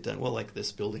they've done well, like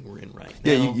this building we're in right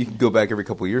now. Yeah, you can go back every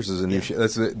couple of years. There's a new.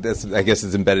 That's I guess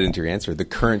it's embedded into your answer. The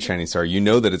current shining star. You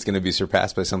know that it's going to be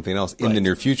surpassed by something else in the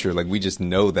near future. Like, we just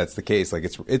know that's the case. Like,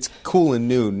 it's cool and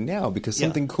new now because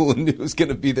something cool and new is going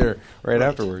to be there right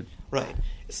afterward. Right.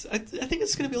 I think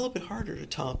it's going to be a little bit harder to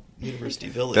top University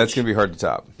Village. That's going to be hard to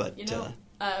top. But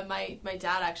my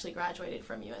dad actually graduated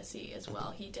from USC as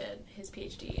well. He did his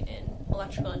PhD in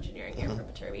electrical engineering here from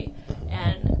Viterbi.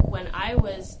 And when I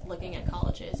was looking at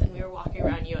colleges and we were walking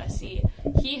around USC,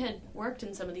 he had worked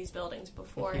in some of these buildings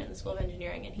before in the School of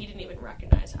Engineering, and he didn't even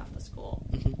recognize half the school.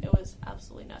 It was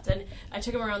absolutely nuts. And I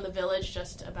took him around the village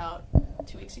just about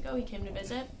 2 weeks ago. He came to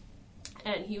visit,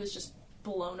 and he was just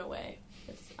blown away.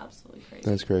 It's absolutely crazy.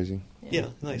 That's crazy. Yeah,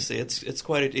 like I say, it's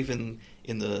quite even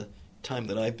in the time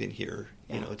that I've been here.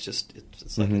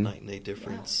 It's like a night and day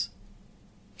difference.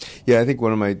 Yeah, I think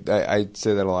I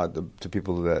say that a lot to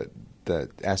people that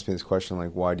ask me this question,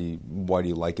 like, why do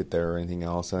you like it there or anything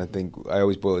else? And I think I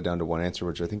always boil it down to one answer,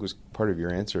 which I think was part of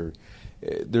your answer.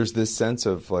 There's this sense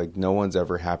of, like, no one's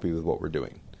ever happy with what we're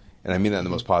doing. And I mean that in the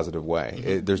most positive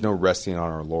way. There's no resting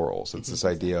on our laurels. It's this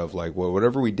idea of, like, well,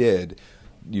 whatever we did,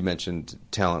 you mentioned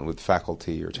talent with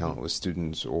faculty or talent with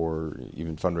students or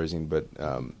even fundraising, but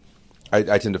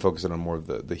I tend to focus it on more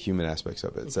of the human aspects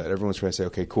of it. It's that everyone's trying to say,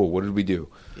 okay, cool, what did we do?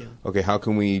 Yeah. Okay, how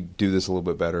can we do this a little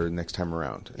bit better next time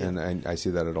around? Yeah. And I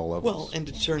see that at all levels. Well, and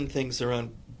to turn things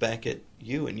around back at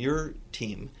you and your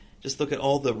team, just look at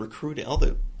all the recruiting, all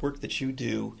the work that you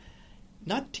do,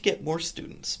 not to get more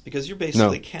students, because you're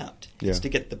basically capped. It's to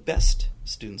get the best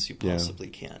students you possibly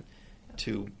can,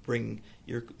 to bring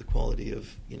the quality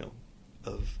of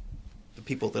the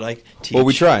people that I teach. Well,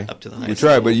 we try. Up to the highest we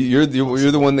try, level. But you're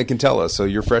the one that can tell us. So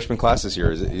your freshman class this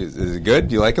year, is it good?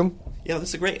 Do you like them? Yeah,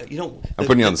 this is great. I'm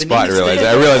putting you on the spot.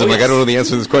 I realize I'm like, I don't know the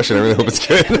answer to this question. I really hope it's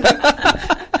good.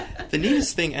 The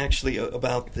neatest thing actually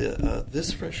about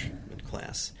this freshman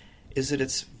class is that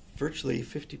it's virtually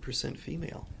 50%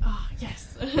 female. Oh,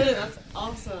 yes. That's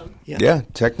awesome. Yeah,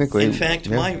 technically. In fact,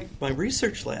 my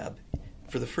research lab,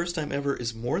 for the first time ever,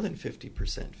 is more than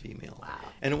 50% female. Wow.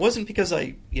 And it wasn't because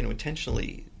I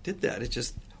intentionally did that. It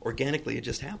just organically it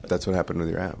just happened. That's what happened with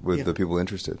your app, with the people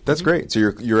interested. That's great. So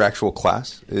your actual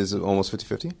class is almost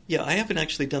 50-50? Yeah, I haven't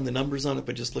actually done the numbers on it,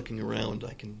 but just looking around,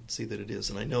 I can see that it is.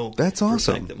 And I know that's awesome.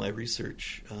 for a fact that my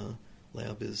research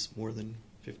lab is more than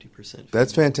 50% female.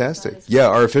 That's fantastic.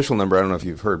 Our official number, I don't know if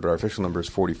you've heard, but our official number is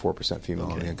 44%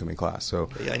 female in the incoming class. So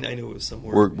I knew it was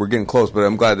somewhere. We're getting close, but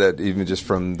I'm glad that even just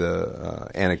from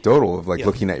the anecdotal of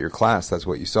looking at your class, that's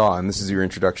what you saw. And this is your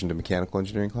introduction to mechanical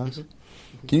engineering class?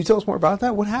 Can you tell us more about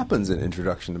that? What happens in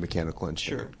introduction to mechanical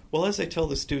engineering? Sure. Well, as I tell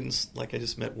the students, like I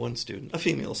just met one student, a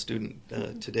female student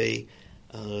today,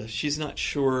 she's not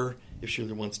sure if she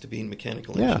really wants to be in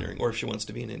mechanical engineering or if she wants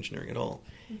to be in engineering at all.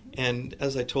 And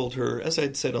as I told her, as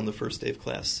I'd said on the first day of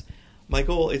class, my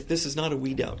goal is this is not a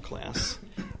weed-out class,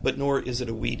 but nor is it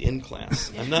a weed-in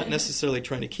class. I'm not necessarily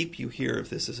trying to keep you here if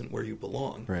this isn't where you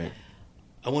belong. Right.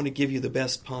 I want to give you the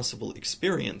best possible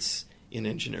experience in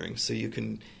engineering so you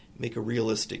can make a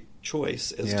realistic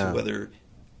choice as to whether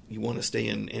you want to stay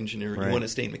in engineering, you want to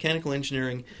stay in mechanical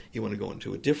engineering, you want to go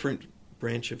into a different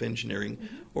branch of engineering,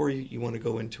 or you want to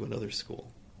go into another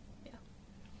school.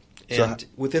 And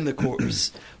within the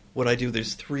course, what I do,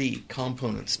 there's 3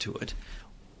 components to it.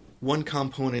 One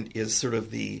component is sort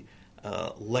of the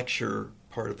lecture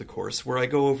part of the course, where I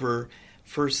go over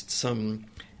first some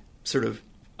sort of,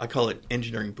 I call it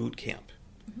engineering boot camp.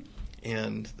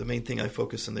 And the main thing I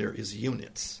focus on there is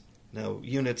units. Now,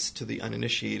 units to the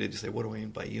uninitiated, you say, what do I mean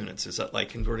by units? Is that like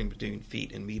converting between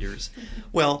feet and meters?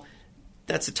 Well,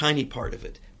 that's a tiny part of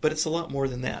it. but it's a lot more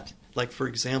than that. Like, for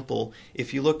example,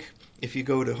 if you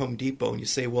go to Home Depot and you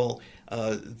say, well,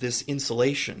 this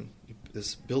insulation,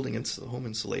 this building home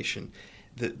insulation,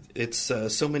 it's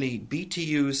so many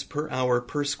BTUs per hour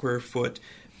per square foot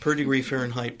per degree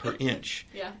Fahrenheit per inch.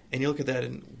 Yeah. And you look at that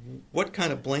and what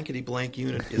kind of blankety blank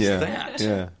unit is that?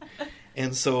 Yeah.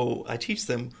 And so I teach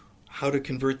them how to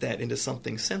convert that into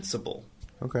something sensible.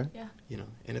 Okay. Yeah.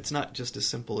 And it's not just as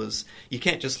simple as, you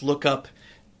can't just look up,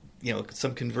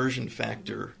 some conversion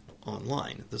factor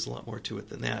online. There's a lot more to it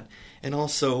than that. And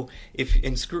also, if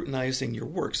in scrutinizing your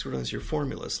work, scrutinize your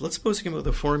formulas. Let's suppose you came up with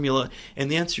a formula,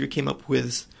 and the answer you came up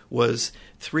with was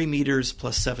 3 meters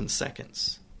plus 7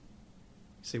 seconds.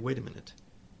 You say, wait a minute.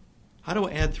 How do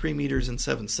I add 3 meters and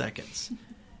 7 seconds?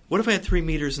 What if I had 3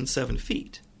 meters and 7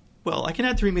 feet? Well, I can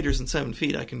add 3 meters and 7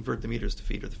 feet. I convert the meters to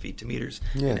feet or the feet to meters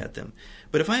and add them.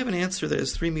 But if I have an answer that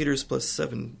is 3 meters plus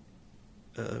 7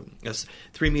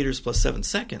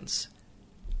 seconds,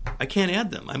 I can't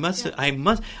add them.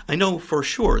 I know for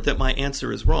sure that my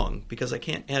answer is wrong because I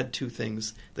can't add two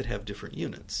things that have different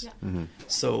units. Yeah. Mm-hmm.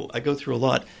 So I go through a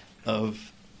lot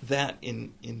of that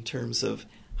in terms of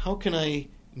how can I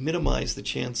minimize the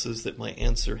chances that my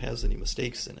answer has any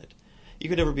mistakes in it. You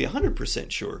can never be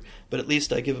 100% sure, but at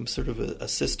least I give them sort of a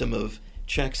system of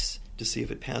checks to see if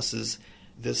it passes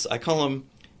this. I call them,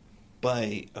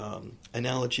 by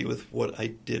analogy with what I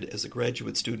did as a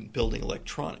graduate student building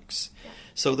electronics. Yeah.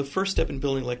 So the first step in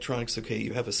building electronics, okay,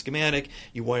 you have a schematic,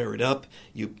 you wire it up,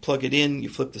 you plug it in, you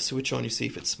flip the switch on, you see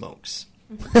if it smokes.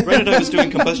 Granted, I was doing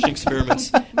combustion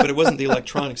experiments, but it wasn't the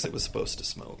electronics that was supposed to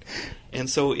smoke. And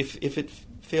so if it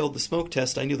failed the smoke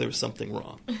test, I knew there was something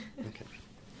wrong. Okay.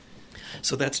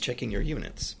 So that's checking your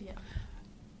units. Yeah.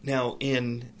 Now,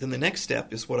 then the next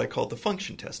step is what I call the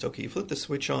function test. Okay, you flip the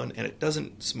switch on and it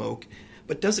doesn't smoke,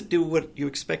 but does it do what you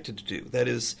expect it to do? That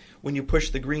is, when you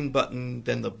push the green button,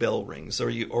 then the bell rings,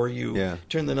 or you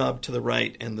turn the knob to the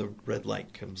right and the red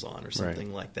light comes on, or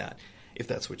something like that, if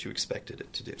that's what you expected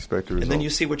it to do. And then you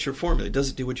see what your formula,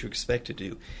 does it do what you expect it to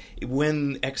do?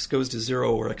 When x goes to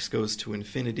 0 or x goes to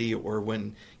infinity, or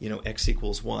when x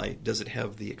equals y, does it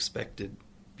have the expected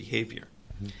behavior?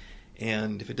 Mm-hmm.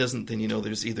 And if it doesn't, then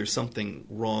there's either something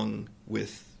wrong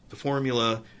with the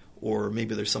formula, or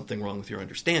maybe there's something wrong with your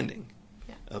understanding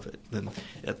of it. Then,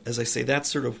 as I say, that's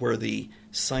sort of where the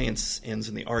science ends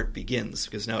and the art begins,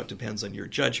 because now it depends on your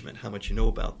judgment, how much you know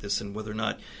about this, and whether or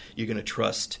not you're going to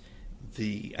trust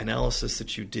the analysis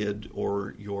that you did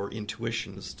or your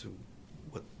intuition as to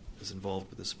what is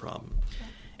involved with this problem. Yeah.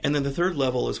 And then the third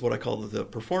level is what I call the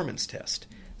performance test.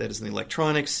 That is, in the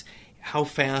electronics, how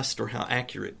fast or how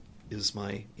accurate is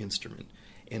my instrument.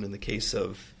 And in the case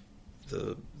of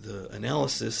the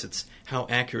analysis, it's how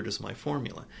accurate is my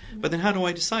formula. Mm-hmm. But then how do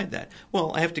I decide that?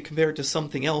 Well, I have to compare it to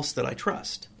something else that I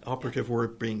trust. Operative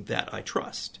word being that I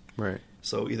trust. Right.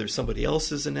 So either somebody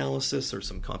else's analysis or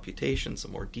some computation,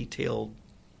 some more detailed,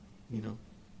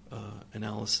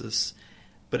 analysis.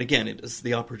 But again,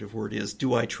 the operative word is,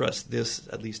 do I trust this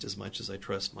at least as much as I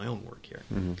trust my own work here?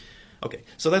 Mm-hmm. Okay,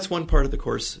 so that's one part of the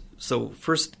course. So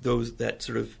first, that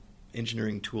sort of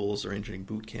engineering tools, or engineering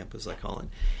boot camp, as I call it.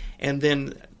 And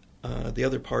then the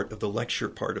other part of the lecture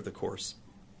part of the course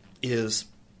is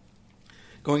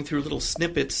going through little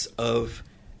snippets of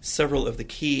several of the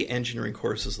key engineering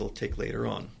courses they'll take later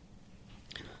on.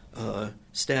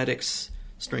 Statics,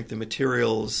 strength of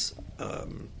materials,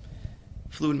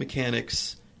 fluid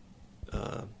mechanics,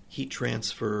 heat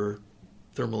transfer,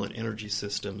 thermal and energy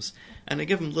systems. And I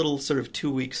give them little sort of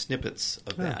 2-week snippets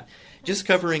of that. Just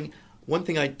covering, one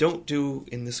thing I don't do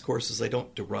in this course is I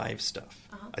don't derive stuff.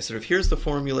 I sort of, here's the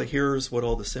formula, here's what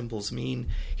all the symbols mean,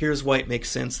 here's why it makes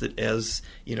sense that as,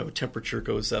 temperature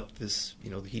goes up, this,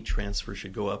 the heat transfer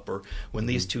should go up, or when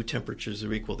these two temperatures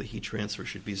are equal, the heat transfer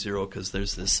should be 0, because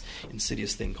there's this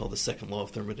insidious thing called the second law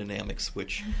of thermodynamics,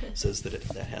 which says that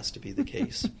that has to be the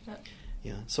case.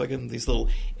 Yeah, so I give them these little,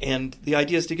 and the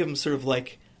idea is to give them sort of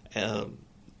like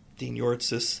Dean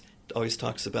Yortzis always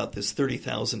talks about this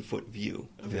 30,000-foot view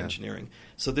of engineering.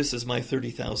 So this is my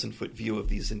 30,000-foot view of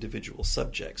these individual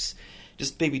subjects.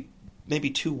 Just maybe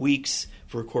 2 weeks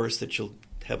for a course that you'll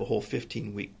have a whole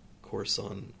 15-week course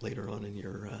on later on in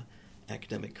your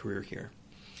academic career here.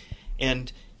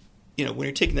 And, when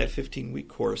you're taking that 15-week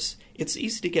course, it's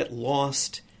easy to get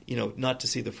lost, not to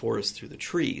see the forest through the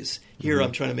trees. Here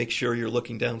I'm trying to make sure you're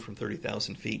looking down from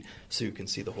 30,000 feet so you can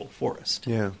see the whole forest.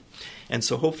 Yeah. And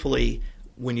so hopefully,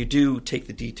 when you do take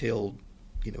the detailed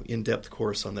in-depth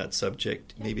course on that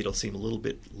subject, maybe it'll seem a little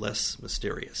bit less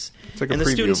mysterious. It's like a and the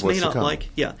preview students of what's may not to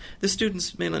come. the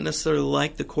students may not necessarily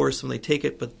like the course when they take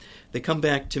it, but they come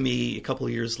back to me a couple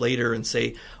of years later and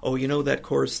say, "Oh, that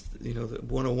course, the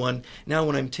 101. Now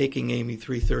when I'm taking AME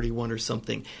 331 or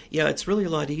something, it's really a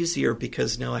lot easier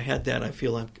because now I had that. I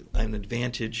feel I'm an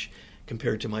advantage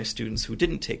compared to my students who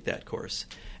didn't take that course."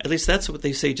 At least that's what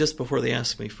they say just before they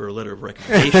ask me for a letter of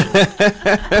recommendation.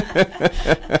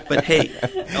 But hey,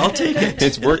 I'll take it.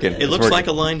 It's working. It looks like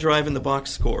a line drive in the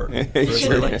box score. As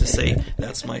I like to say,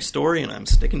 that's my story, and I'm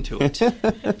sticking to it.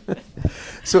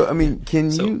 So, I mean,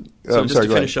 can you... So just to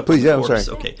finish up Please, on the I'm course.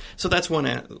 sorry. Okay, so that's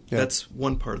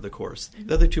one part of the course.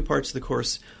 The other two parts of the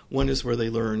course, one is where they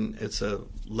learn, it's a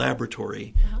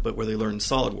laboratory, but where they learn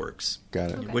SolidWorks. Got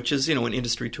it. Which is, an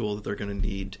industry tool that they're going to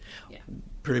need.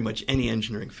 Pretty much any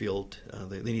engineering field,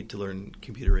 they need to learn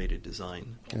computer-aided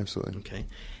design. Absolutely. Okay,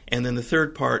 and then the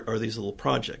third part are these little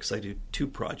projects. I do 2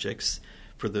 projects.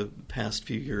 For the past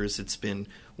few years, it's been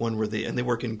one where they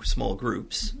work in small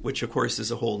groups, which of course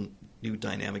is a whole new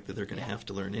dynamic that they're going to have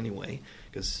to learn anyway,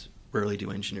 because rarely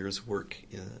do engineers work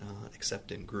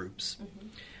except in groups.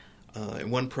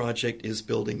 And one project is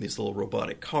building these little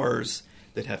robotic cars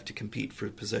that have to compete for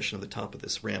possession of the top of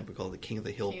this ramp. We call it the King of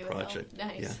the Hill project.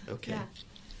 Nice. Yeah, okay. Yeah.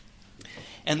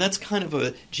 And that's kind of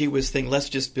a gee whiz thing. Let's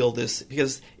just build this,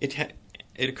 because it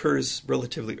occurs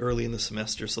relatively early in the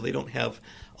semester, so they don't have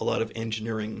a lot of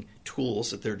engineering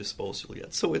tools at their disposal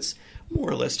yet. So it's more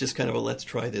or less just kind of a let's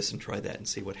try this and try that and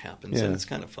see what happens. Yeah. And it's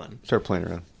kind of fun. Start playing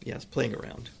around. Yes, playing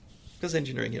around. Because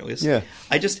engineering, is... Yeah.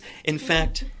 In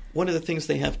fact, one of the things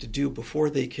they have to do before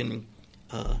they can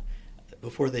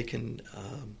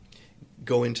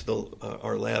go into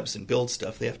our labs and build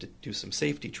stuff, they have to do some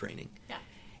safety training. Yeah.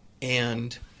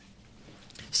 And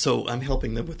so I'm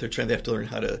helping them with their training. They have to learn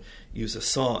how to use a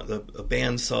saw, a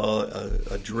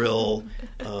bandsaw, a drill,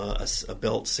 a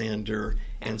belt sander,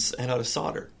 and how to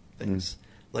solder things.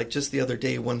 Like just the other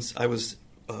day, once I was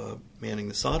manning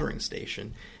the soldering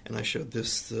station, and I showed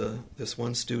this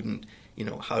one student,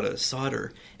 how to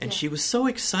solder, and she was so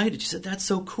excited. She said, "That's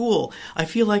so cool! I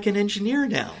feel like an engineer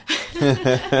now."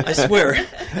 I swear,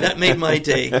 that made my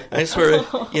day. I swear,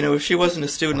 if she wasn't a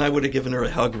student, I would have given her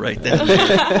a hug right then and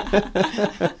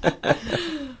there.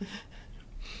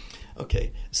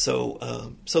 Okay,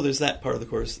 so there's that part of the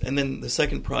course, and then the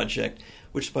second project,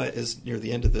 which is near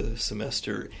the end of the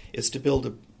semester, is to build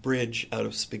a bridge out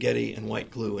of spaghetti and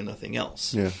white glue and nothing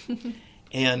else. Yeah.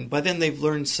 And by then they've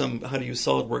learned how to use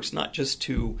SolidWorks, not just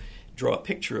to draw a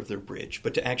picture of their bridge,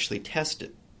 but to actually test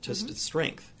its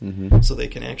strength. So they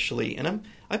can actually, and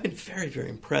I've been very, very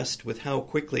impressed with how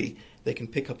quickly they can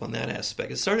pick up on that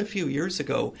aspect. It started a few years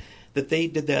ago that they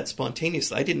did that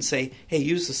spontaneously. I didn't say, "Hey,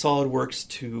 use the SolidWorks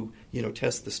to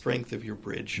test the strength of your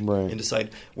bridge and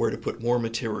decide where to put more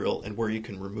material and where you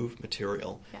can remove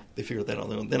material." Yeah. They figured that out on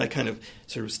their own. Then I kind of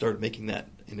sort of started making that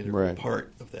an integral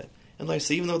part of that. And like I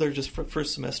say, even though they're just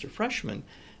first semester freshmen,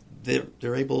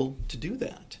 they're able to do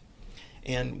that.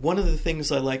 And one of the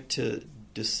things I like to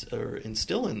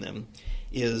instill in them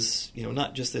is,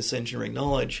 not just this engineering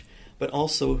knowledge, but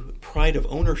also pride of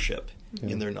ownership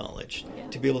in their knowledge. Yeah.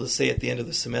 To be able to say at the end of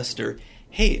the semester,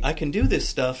 "Hey, I can do this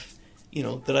stuff,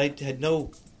 that I had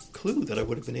no clue that I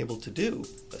would have been able to do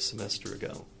a semester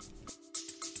ago."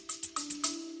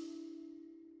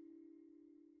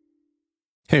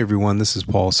 Hey everyone, this is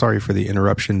Paul. Sorry for the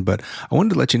interruption, but I wanted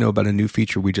to let you know about a new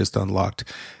feature we just unlocked.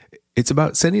 It's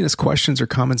about sending us questions or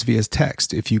comments via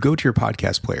text. If you go to your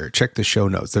podcast player, check the show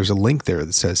notes. There's a link there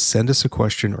that says send us a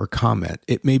question or comment.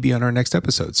 It may be on our next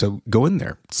episode. So go in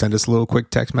there, send us a little quick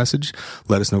text message.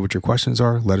 Let us know what your questions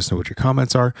are. Let us know what your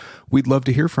comments are. We'd love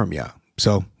to hear from you.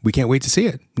 So we can't wait to see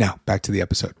it. Now back to the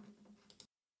episode.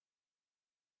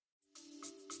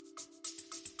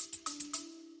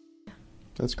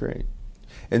 That's great.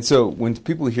 And so when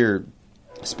people hear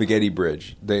spaghetti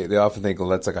bridge, they often think, well,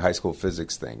 that's like a high school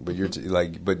physics thing. But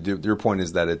your point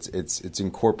is that it's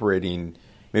incorporating.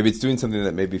 Maybe it's doing something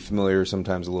that may be familiar,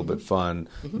 sometimes a little bit fun,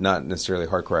 not necessarily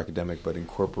hardcore academic, but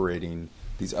incorporating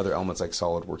these other elements like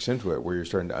SolidWorks into it, where you're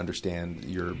starting to understand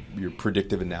your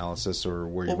predictive analysis or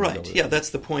where you want to go with it. That's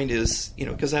the point. Is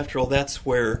because after all, that's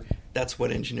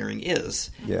what engineering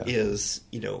is. Yeah. Is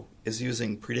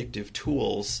using predictive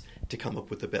tools to come up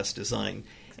with the best design.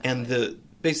 And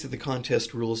basically the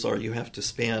contest rules are you have to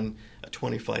span a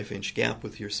 25-inch gap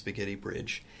with your spaghetti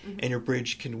bridge, and your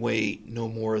bridge can weigh no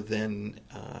more than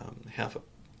half a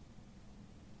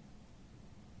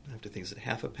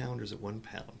pound, or is it 1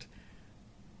 pound?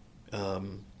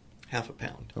 Half a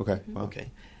pound. Okay. Wow. Okay.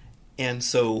 And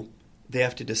so they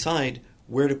have to decide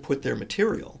where to put their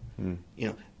material.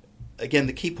 again,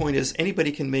 the key point is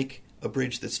anybody can make a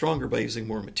bridge that's stronger by using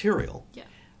more material. Yeah.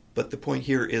 But the point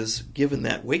here is, given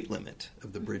that weight limit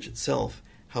of the bridge itself,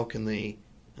 how can they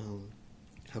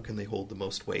hold the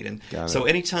most weight? And so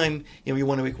anytime you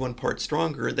want to make one part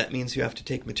stronger, that means you have to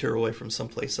take material away from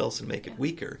someplace else and make it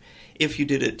weaker. If you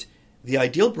did it, the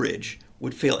ideal bridge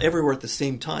would fail everywhere at the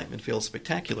same time and fail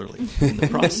spectacularly in the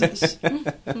process.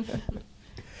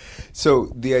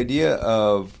 So the idea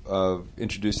of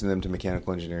introducing them to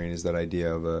mechanical engineering is that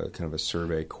idea of a kind of a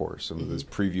survey course, some of this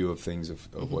preview of things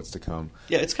of what's to come.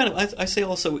 Yeah, it's kind of, I say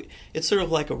also, it's sort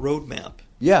of like a roadmap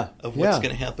of what's going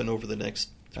to happen over the next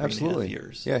 3.5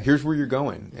 years. Yeah, here's where you're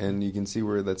going, and you can see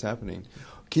where that's happening.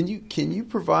 Can you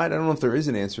provide, I don't know if there is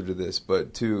an answer to this,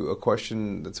 but to a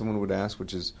question that someone would ask,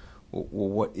 which is, well,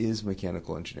 what is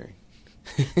mechanical engineering?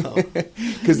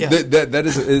 Because that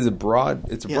is a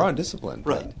broad discipline,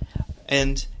 right?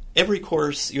 And every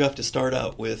course you have to start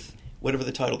out with whatever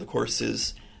the title of the course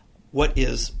is. What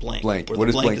is blank? Blank. What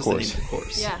is blank course? The name of the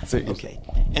course. Yeah. Okay.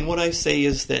 And what I say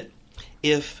is that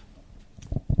if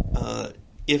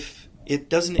it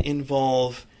doesn't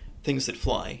involve things that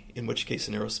fly, in which case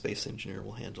an aerospace engineer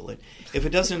will handle it. If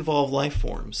it doesn't involve life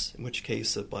forms, in which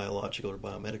case a biological or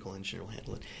biomedical engineer will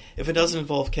handle it. If it doesn't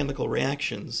involve chemical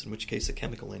reactions, in which case a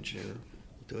chemical engineer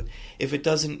will do it. If it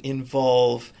doesn't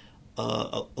involve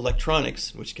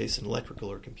electronics, in which case an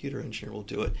electrical or computer engineer will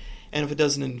do it. And if it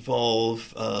doesn't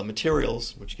involve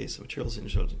materials, in which case a materials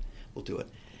engineer will do it.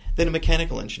 Then a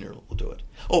mechanical engineer will do it.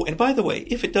 Oh, and by the way,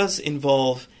 if it does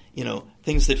involve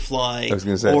things that fly,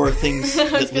 or things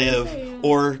that live,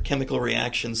 or chemical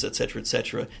reactions, et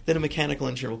cetera, then a mechanical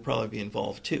engineer will probably be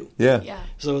involved too. Yeah.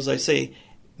 So as I say,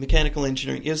 mechanical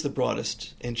engineering is the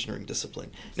broadest engineering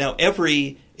discipline. Now,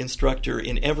 every instructor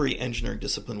in every engineering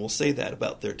discipline will say that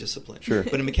about their discipline. Sure.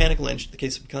 But in the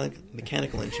case of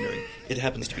mechanical engineering, it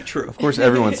happens to be true. Of course,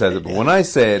 everyone says it, but when I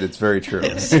say it, it's very true.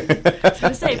 Yes. I was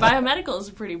going to say, biomedical is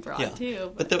pretty broad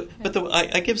too. But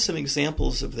I give some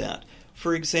examples of that.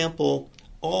 For example,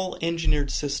 all engineered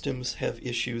systems have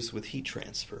issues with heat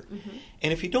transfer. Mm-hmm.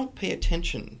 And if you don't pay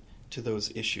attention to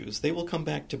those issues, they will come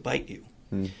back to bite you.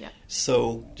 Yeah.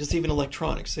 So just even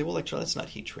electronics, say, well, that's not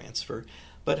heat transfer.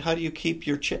 But how do you keep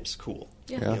your chips cool?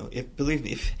 Yeah. Believe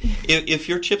me, if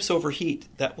your chips overheat,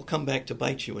 that will come back to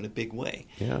bite you in a big way.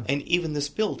 Yeah. And even this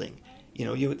building,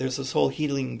 there's this whole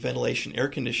heating, ventilation, air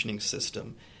conditioning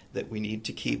system that we need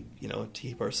to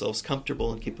keep ourselves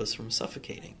comfortable and keep us from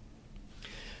suffocating.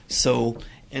 So,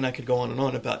 and I could go on and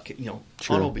on about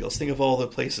automobiles. Think of all the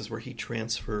places where heat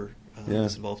transfer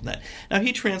is involved in that. Now,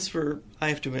 heat transfer, I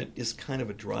have to admit, is kind of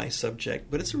a dry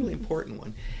subject, but it's a really important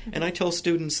one. And I tell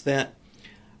students that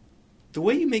the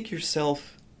way you make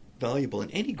yourself valuable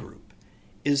in any group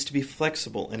is to be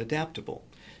flexible and adaptable.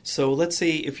 So let's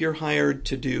say if you're hired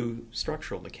to do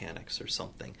structural mechanics or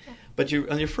something, but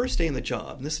you're on your first day on the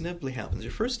job, and this inevitably happens,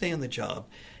 your first day on the job,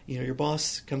 your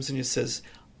boss comes in and says,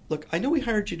 look, I know we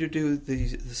hired you to do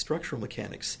the structural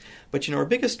mechanics, but our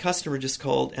biggest customer just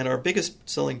called, and our biggest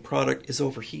selling product is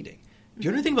overheating. Do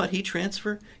you know anything about heat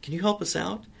transfer? Can you help us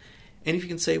out? And if you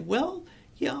can say, well,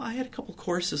 yeah, I had a couple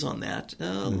courses on that.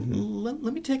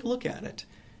 Let me take a look at it.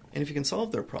 And if you can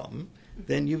solve their problem,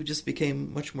 then you just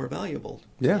became much more valuable.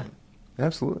 Yeah,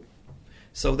 absolutely.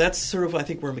 So that's sort of, I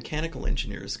think, where mechanical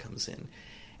engineers comes in.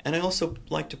 And I also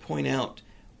like to point out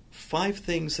 5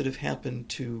 things that have happened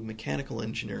to mechanical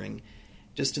engineering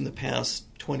just in the past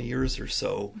 20 years or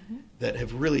so that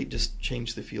have really just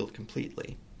changed the field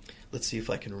completely. Let's see if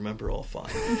I can remember all 5.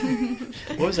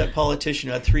 What was that politician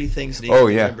who had 3 things that he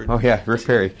remembered? Oh, yeah, Rick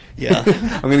Perry. Yeah.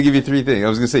 I'm going to give you 3 things. I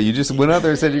was going to say, you just went out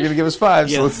there and said you're going to give us 5,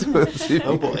 so let's see.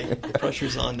 Oh, boy, the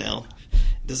pressure's on now.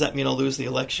 Does that mean I'll lose the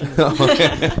election?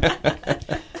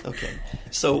 Okay.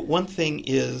 So one thing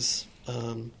is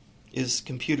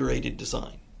computer-aided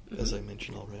design, as I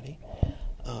mentioned already.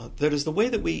 That is the way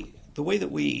that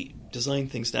we design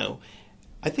things now.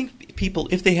 I think people,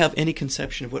 if they have any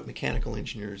conception of what mechanical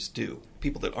engineers do,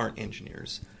 people that aren't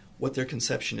engineers, what their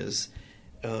conception is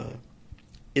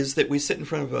that we sit in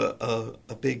front of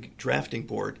a big drafting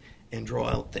board and draw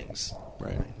out things.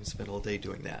 Right. We spend all day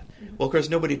doing that. Well, of course,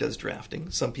 nobody does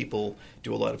drafting. Some people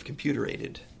do a lot of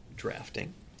computer-aided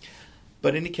drafting.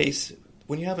 But in any case,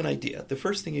 when you have an idea, the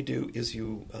first thing you do is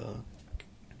you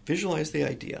visualize the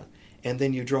idea, and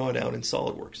then you draw it out in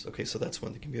SolidWorks. Okay, so that's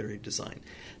one, the computer-aided design.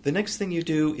 The next thing you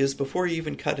do is, before you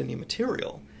even cut any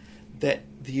material, that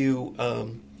you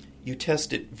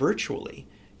test it virtually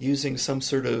using some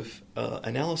sort of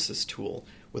analysis tool,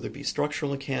 whether it be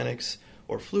structural mechanics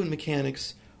or fluid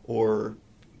mechanics or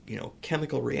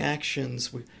chemical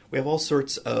reactions. We have all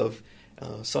sorts of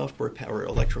software or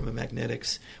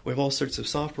electromagnetics. We have all sorts of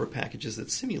software packages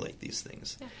that simulate these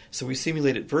things. Yeah. So we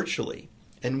simulate it virtually.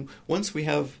 And once we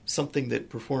have something that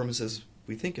performs as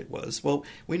we think it was, well,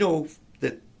 we know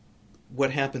that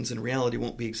what happens in reality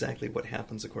won't be exactly what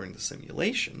happens according to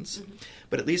simulations,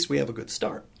 but at least we have a good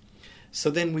start. So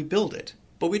then we build it.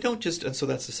 But we don't just, and so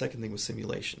that's the second thing with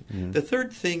simulation. Mm-hmm. The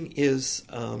third thing is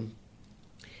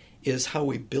how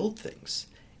we build things.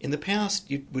 In the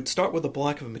past, you would start with a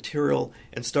block of material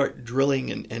and start drilling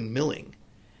and milling.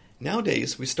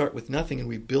 Nowadays, we start with nothing and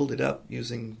we build it up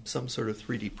using some sort of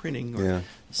 3D printing or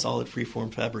solid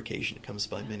freeform fabrication. It comes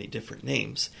by many different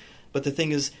names. But the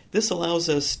thing is, this allows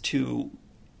us to,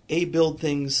 build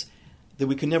things that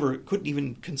we couldn't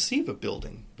even conceive of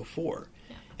building before.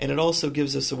 And it also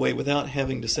gives us a way, without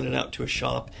having to send it out to a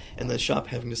shop, and the shop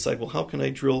having to decide, well, how can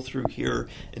I drill through here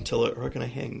or how can I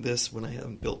hang this when I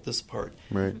haven't built this part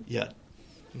yet?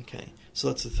 Okay, so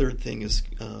that's the third thing is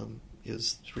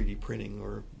 3D printing,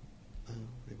 or what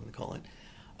do you want to call it?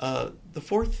 The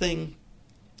fourth thing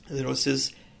that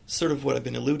is sort of what I've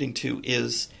been alluding to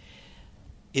is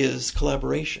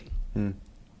collaboration.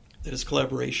 That is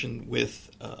collaboration with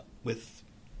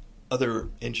other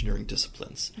engineering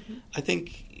disciplines. Mm-hmm. I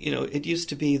think, it used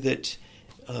to be that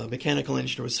mechanical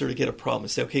engineer would sort of get a problem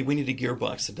and say, okay, we need a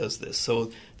gearbox that does this,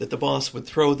 so that the boss would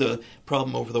throw the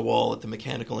problem over the wall at the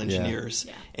mechanical engineers,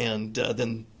 and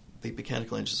then the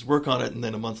mechanical engineers work on it, and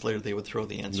then a month later they would throw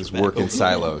the answer just back work over in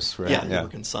silos, right? Yeah,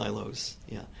 work in silos,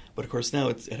 But of course now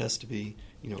it has to be,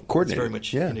 coordinated. It's very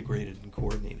much integrated and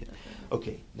coordinated.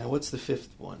 Okay, now what's the fifth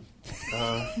one?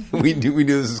 We knew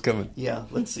this was coming. Yeah,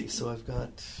 let's see. So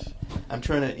I'm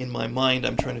trying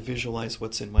to visualize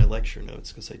what's in my lecture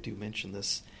notes, because I do mention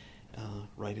this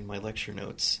right in my lecture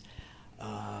notes.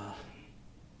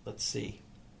 Let's see.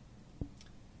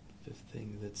 Fifth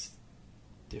thing that's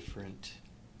different.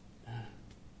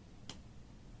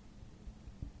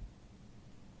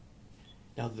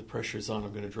 Now that the pressure's on,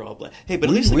 I'm going to draw a blank. Hey, but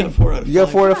at least I got 4 out of 5. You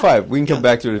got 4 out of 5. We can come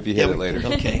back to it if you hit it later.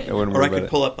 Okay. Or I could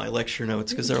pull up my lecture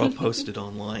notes, because they're all posted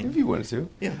online. If you wanted to.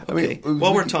 Yeah, okay.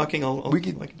 While we're talking, we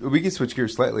could switch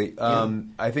gears slightly.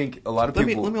 I think a lot of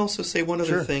people... Let me also say one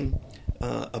other thing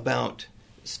about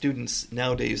students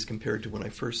nowadays compared to when I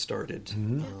first started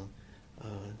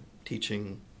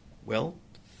teaching,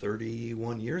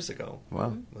 31 years ago.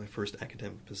 Wow. My first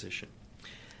academic position.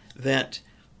 That...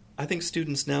 I think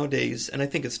students nowadays, and I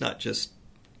think it's not just,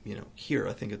 here,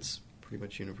 I think it's pretty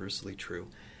much universally true.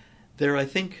 I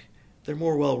think they're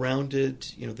more well-rounded,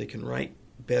 they can write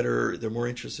better, they're more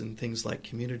interested in things like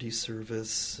community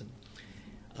service,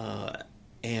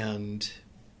 and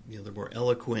they're more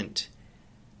eloquent,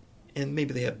 and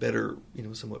maybe they have better,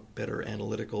 somewhat better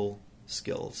analytical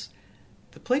skills.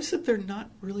 The place that they're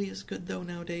not really as good, though,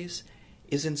 nowadays,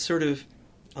 is in sort of,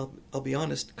 I'll be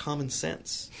honest, common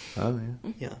sense. Oh,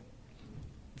 yeah. Yeah.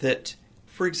 That,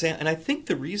 for example, and I think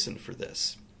the reason for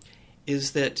this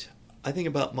is that I think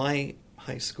about my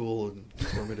high school and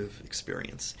formative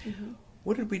experience. Mm-hmm.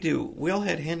 What did we do? We all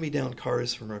had hand-me-down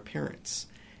cars from our parents,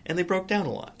 and they broke down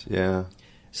a lot. Yeah.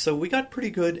 So we got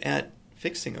pretty good at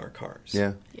fixing our cars.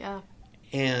 Yeah.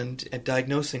 And at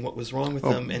diagnosing what was wrong with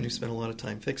them, and we spent a lot of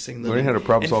time fixing them. Learning how to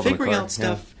problem solve in a car.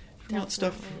 Figuring out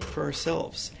stuff for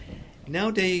ourselves.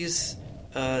 Nowadays...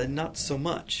 not so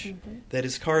much. Mm-hmm. That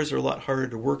is, cars are a lot harder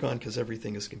to work on because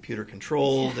everything is computer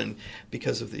controlled, and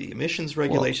because of the emissions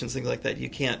regulations, things like that, you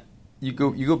can't. You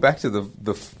go back to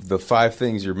the 5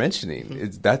 things you're mentioning.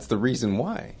 Mm-hmm. That's the reason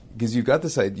why, because you got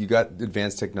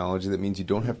advanced technology that means you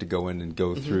don't have to go in and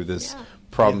go through this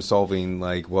problem solving.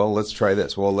 Like, well, let's try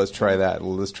this. Well, let's try that.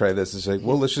 Well, let's try this. It's like,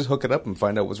 well, let's just hook it up and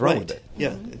find out what's wrong with it.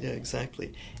 Yeah,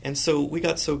 exactly. And so we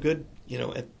got so good.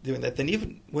 At doing that, then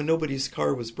even when nobody's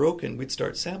car was broken, we'd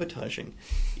start sabotaging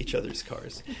each other's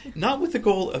cars. Not with the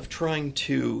goal of trying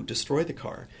to destroy the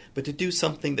car, but to do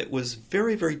something that was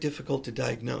very, very difficult to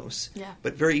diagnose,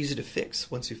 but very easy to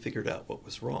fix once you figured out what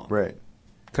was wrong. Right.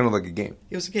 Kind of like a game.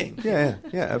 It was a game. Yeah,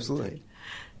 absolutely. Right.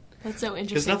 That's so interesting.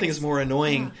 Because nothing is more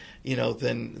annoying,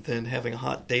 than having a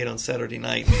hot date on Saturday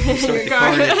night. You start the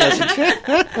car and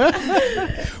it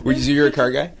doesn't. Would you say you're a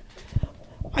car guy?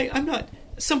 I'm not.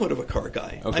 Somewhat of a car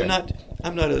guy. Okay.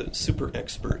 I'm not a super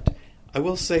expert. I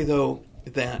will say, though,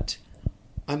 that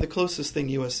I'm the closest thing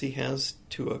USC has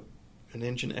to an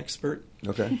engine expert.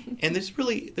 Okay. And there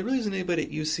really isn't anybody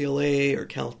at UCLA or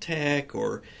Caltech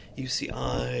or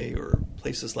UCI or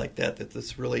places like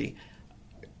that's really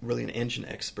an engine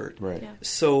expert. Right. Yeah.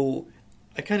 So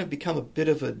I kind of become a bit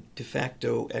of a de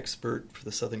facto expert for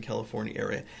the Southern California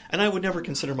area. And I would never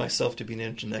consider myself to be an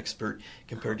engine expert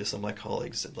compared to some of my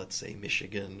colleagues at, let's say,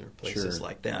 Michigan or places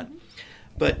like that.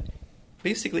 But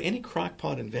basically any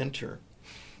crockpot inventor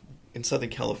in Southern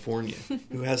California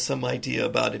who has some idea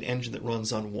about an engine that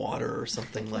runs on water or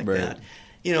something like that,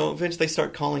 eventually they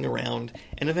start calling around,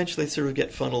 and eventually they sort of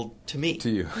get funneled to me. To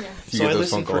you. Yeah. So I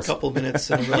listened for a couple of minutes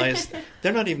and realized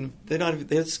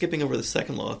they're skipping over the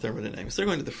second law of thermodynamics. They're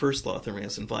going to the first law of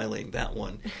thermodynamics and violating that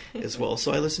one as well.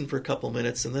 So I listened for a couple of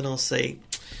minutes, and then I'll say,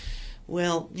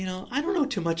 well, I don't know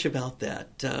too much about that.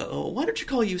 Why don't you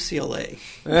call UCLA?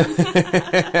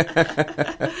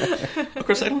 Of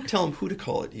course, I don't tell them who to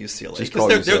call at UCLA,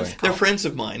 because they're friends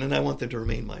of mine, and I want them to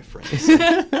remain my friends.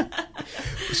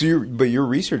 So your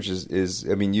research is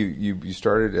I mean, you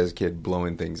started as a kid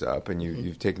blowing things up, and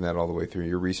you've taken that all the way through.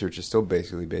 Your research is still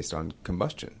basically based on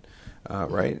combustion.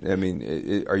 Right? I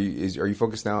mean, are you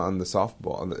focused now on the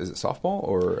softball? Is it softball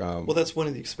or? Well, that's one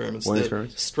of the experiments. The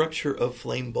structure of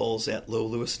flame balls at low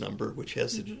Lewis number, which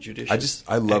has the judicious.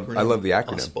 I love the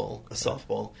acronym. A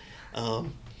softball.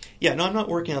 I'm not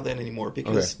working on that anymore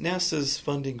because NASA's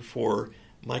funding for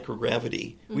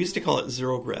microgravity. We used to call it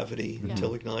zero gravity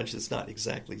until we acknowledged it's not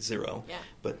exactly zero,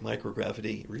 but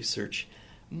microgravity research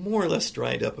more or less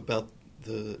dried up about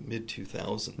the mid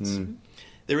 2000s.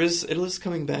 It is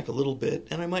coming back a little bit,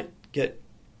 and I might get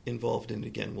involved in it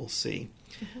again. We'll see.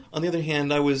 On the other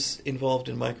hand, I was involved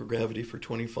in microgravity for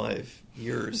 25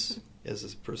 years,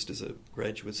 first as a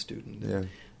graduate student,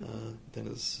 then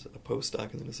as a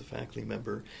postdoc, and then as a faculty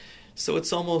member. So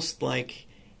it's almost like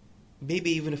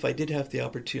maybe even if I did have the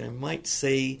opportunity, I might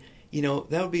say, that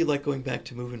would be like going back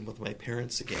to moving with my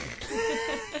parents again.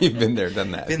 You've been there,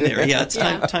 done that. Been there, yeah. It's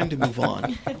time to move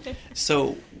on.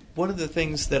 So one of the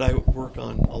things that I work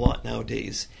on a lot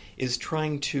nowadays is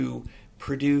trying to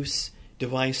produce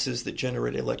devices that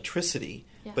generate electricity,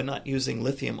 but not using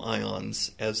lithium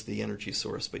ions as the energy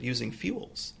source, but using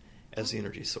fuels as the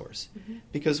energy source.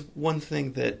 Because one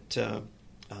thing that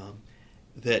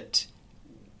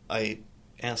I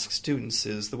ask students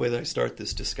is, the way that I start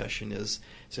this discussion is,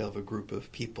 so I'll have a group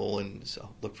of people and so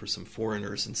I'll look for some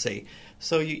foreigners and say,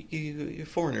 so you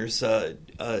foreigners,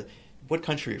 what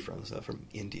country are you from? So from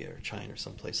India or China or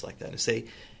someplace like that. And I say,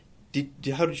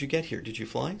 how did you get here? Did you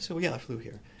fly? So yeah, I flew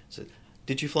here. So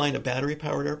did you fly in a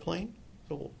battery-powered airplane?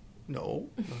 Oh, no.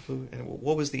 And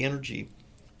what was the energy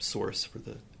source for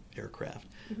the aircraft?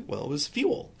 Well, it was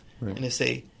fuel. Right. And I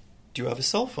say, do you have a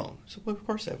cell phone? So well, of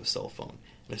course I have a cell phone.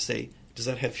 And I say, does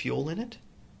that have fuel in it?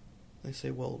 They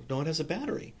say, well, no, it has a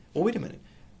battery. Well, wait a minute.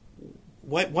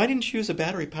 Why didn't you use a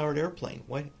battery-powered airplane?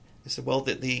 Why? They said, well,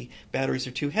 the batteries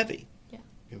are too heavy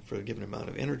for a given amount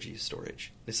of energy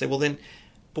storage. They say, well, then,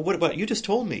 but what about, you just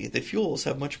told me that fuels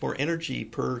have much more energy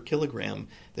per kilogram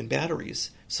than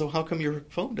batteries, so how come your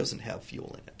phone doesn't have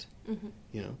fuel in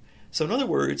it? So in other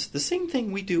words, the same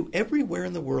thing we do everywhere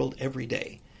in the world every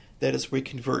day. That is, we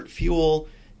convert fuel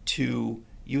to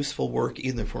useful work either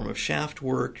in the form of shaft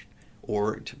work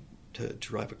or to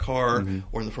drive a car,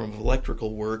 or in the form of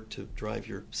electrical work to drive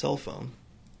your cell phone.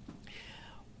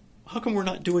 How come we're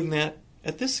not doing that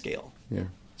at this scale?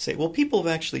 Say, well, people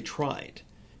have actually tried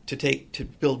to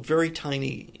build very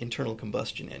tiny internal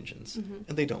combustion engines,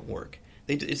 and they don't work.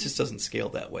 It just doesn't scale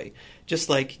that way. Just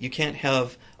like you can't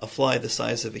have a fly the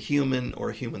size of a human or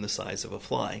a human the size of a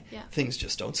fly. Things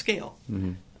just don't scale.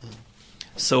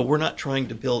 So we're not trying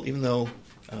to build, even though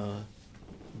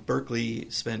Berkeley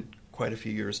spent quite a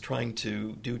few years trying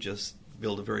to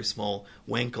build a very small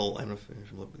Wankel, I don't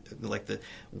know if like the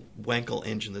Wankel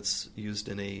engine that's used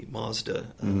in a Mazda,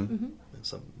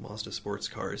 some Mazda sports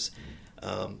cars.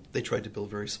 They tried to build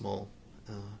a very small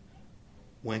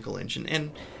Wankel engine,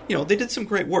 and they did some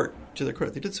great work. To their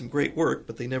credit, they did some great work,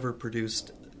 but they never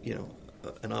produced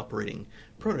an operating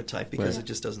prototype because it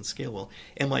just doesn't scale well.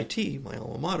 MIT, my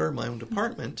alma mater, my own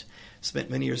department, spent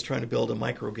many years trying to build a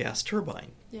microgas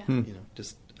turbine.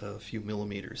 Just a few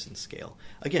millimeters in scale.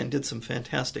 Again, did some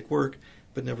fantastic work,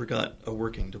 but never got a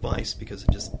working device because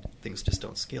things just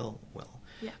don't scale well.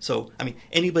 So, I mean,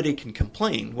 anybody can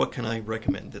complain. What can I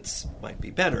recommend that might be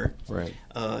better? Right.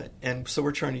 And so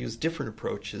we're trying to use different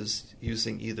approaches,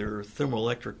 using either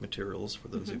thermoelectric materials, for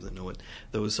those of you that know what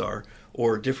those are,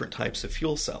 or different types of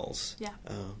fuel cells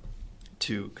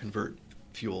to convert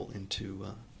fuel into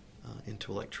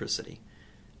electricity.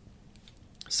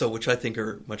 So, which I think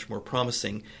are much more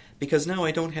promising, because now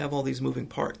I don't have all these moving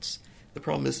parts. The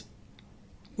problem is,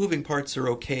 moving parts are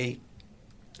okay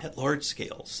at large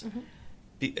scales.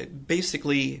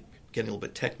 Basically, getting a little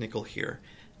bit technical here,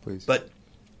 please. But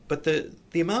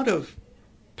the amount of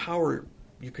power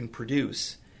you can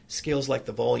produce scales like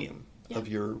the volume of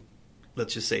your,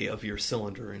 let's just say, of your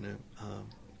cylinder in an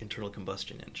internal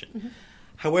combustion engine.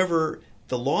 However,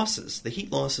 the losses, the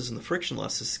heat losses and the friction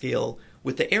losses, scale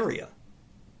with the area.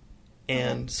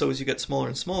 And so as you get smaller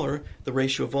and smaller, the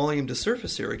ratio of volume to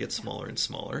surface area gets smaller and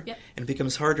smaller. Yep. And it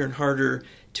becomes harder and harder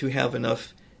to have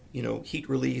enough, heat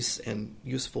release and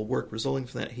useful work resulting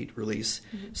from that heat release,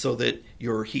 so that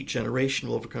your heat generation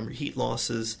will overcome your heat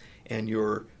losses and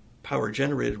your power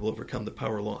generated will overcome the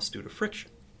power loss due to friction.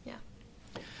 Yeah.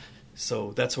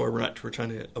 So that's why we're trying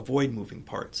to avoid moving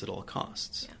parts at all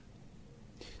costs. Yeah.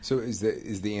 So is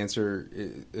the answer,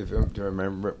 if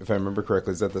I remember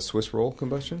correctly, is that the Swiss roll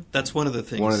combustion? That's one of the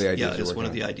things. One of the ideas. Yeah, it's one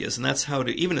of the ideas, and that's how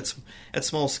to, even at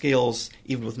small scales,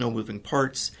 even with no moving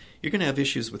parts, you're going to have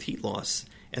issues with heat loss.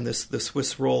 And the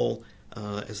Swiss roll,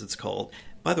 as it's called.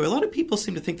 By the way, a lot of people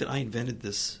seem to think that I invented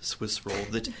this Swiss roll.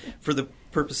 That, for the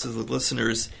purposes of the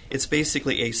listeners, it's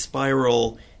basically a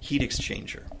spiral heat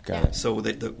exchanger. Got it. So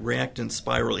that the reactants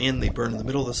spiral in, they burn in the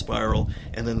middle of the spiral,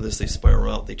 and then as they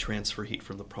spiral out, they transfer heat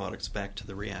from the products back to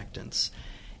the reactants.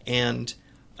 And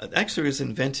actually, it was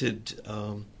invented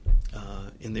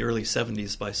in the early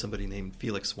 70s by somebody named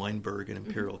Felix Weinberg at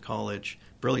Imperial College.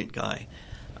 Brilliant guy.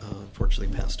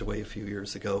 Unfortunately, passed away a few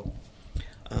years ago.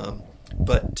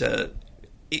 But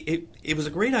it was a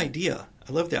great idea.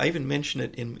 I loved it. I even mentioned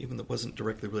it even though it wasn't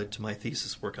directly related to my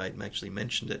thesis work. I had actually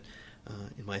mentioned it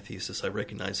in my thesis. I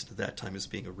recognized it at that time as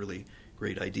being a really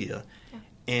great idea.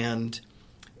 Yeah.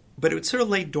 But it sort of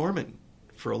lay dormant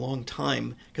for a long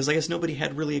time because I guess nobody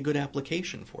had really a good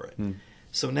application for it.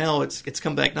 So now it's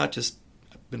come back, not just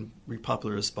been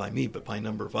repopularized by me, but by a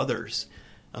number of others.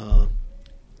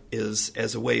 Is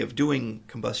as a way of doing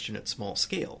combustion at small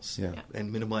scales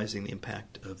and minimizing the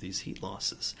impact of these heat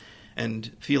losses.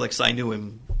 And Felix, I knew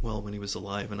him well when he was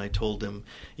alive, and I told him,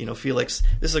 Felix,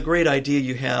 this is a great idea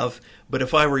you have, but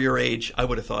if I were your age, I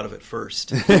would have thought of it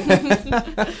first.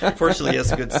 Fortunately, he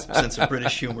has a good sense of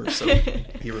British humor, so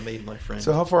he remained my friend.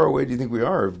 So how far away do you think we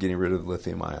are of getting rid of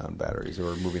lithium-ion batteries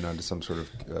or moving on to some sort of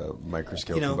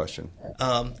microscale combustion?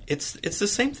 It's the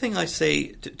same thing I say,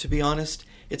 to be honest,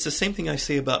 it's the same thing I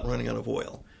say about running out of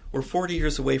oil. We're 40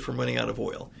 years away from running out of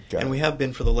oil, and we have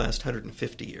been for the last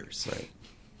 150 years. Right.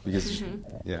 Because,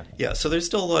 yeah, so there's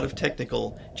still a lot of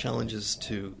technical challenges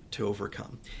to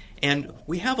overcome. And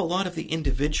we have a lot of the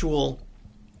individual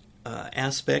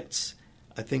aspects.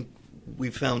 I think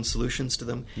we've found solutions to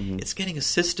them. It's getting a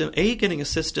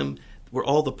system where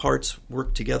all the parts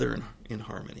work together in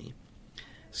harmony.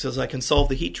 So as I can solve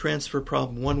the heat transfer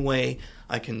problem one way,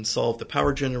 I can solve the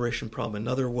power generation problem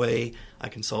another way, I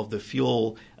can solve the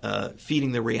fuel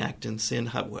feeding the reactants in,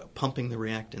 pumping the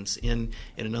reactants in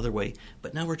another way.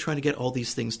 But now we're trying to get all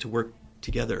these things to work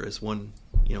together as one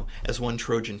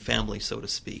Trojan family, so to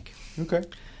speak. Okay.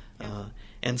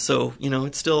 And so,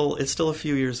 it's still a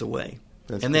few years away.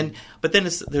 That's and cool. then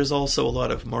there's also a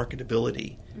lot of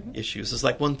marketability issues. It's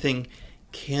like one thing.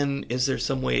 Is there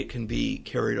some way it can be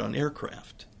carried on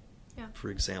aircraft, for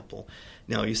example?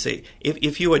 Now, you say,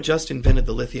 if you had just invented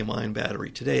the lithium-ion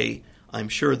battery today, I'm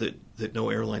sure that no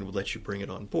airline would let you bring it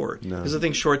on board. Because the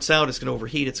thing shorts out, it's going to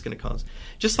overheat, it's going to cause...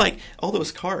 Just like all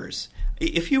those cars.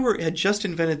 If you had just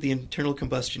invented the internal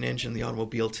combustion engine in the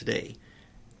automobile today,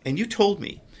 and you told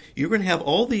me you're going to have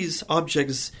all these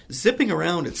objects zipping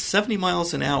around at 70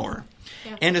 miles an hour,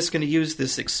 and it's going to use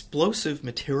this explosive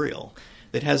material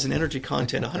that has an energy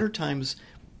content 100 times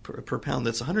per pound,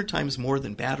 that's 100 times more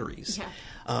than batteries.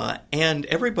 And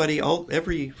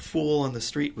every fool on the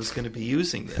street was going to be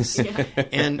using this.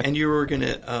 And you were going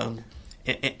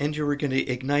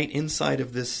to ignite inside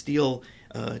of this steel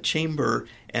chamber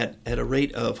at a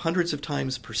rate of hundreds of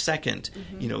times per second,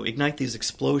 ignite these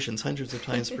explosions hundreds of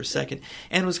times per second,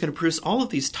 and was going to produce all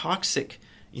of these toxic,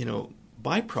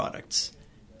 byproducts.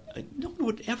 No one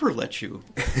would ever let you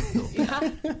know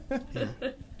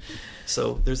that.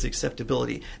 So there's the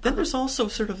acceptability. Then there's also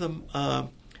sort of the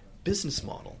business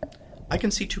model. I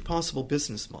can see two possible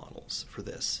business models for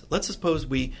this. Let's suppose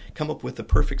we come up with a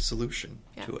perfect solution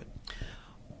to it.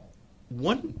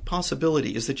 One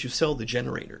possibility is that you sell the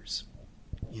generators,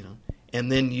 and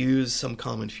then use some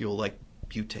common fuel like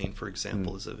butane, for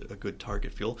example, is a good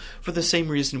target fuel for the same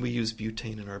reason we use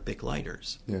butane in our big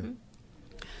lighters.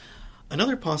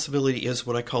 Another possibility is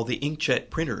what I call the inkjet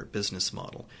printer business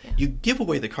model. You give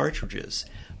away the cartridges,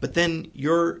 but then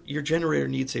your generator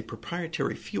needs a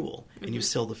proprietary fuel, and you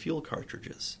sell the fuel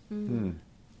cartridges.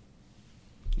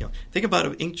 Think about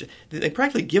an inkjet. They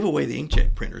practically give away the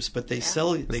inkjet printers, but they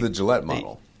sell... It's the Gillette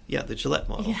model. The Gillette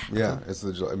model. It's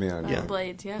the Gillette.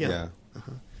 Blades,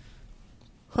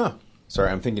 Huh. Sorry,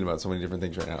 I'm thinking about so many different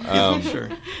things right now. Sure.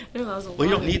 Well, you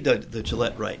don't need the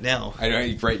Gillette right now. I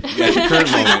know, right. At the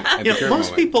current moment.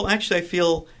 Most people, actually, I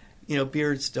feel,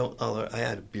 beards don't... I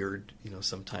had a beard,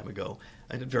 some time ago.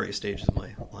 I did various stages of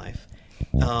my life.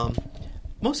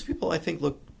 Most people, I think,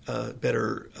 look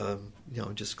better,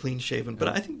 just clean shaven. But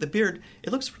I think the beard,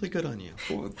 it looks really good on you.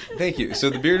 Well, thank you. So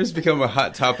the beard has become a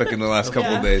hot topic in the last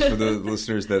couple of days. For the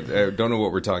listeners that don't know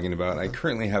what we're talking about, I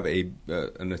currently have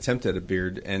an attempt at a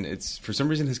beard, and it's for some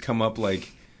reason has come up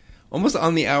like almost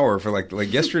on the hour for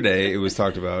like yesterday. It was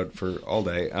talked about for all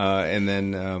day, and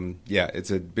then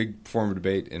it's a big form of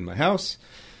debate in my house.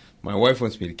 My wife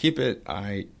wants me to keep it.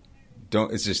 I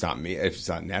don't. It's just not me. It's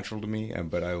not natural to me.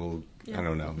 But I will. Yeah. I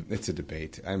don't know. It's a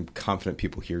debate. I'm confident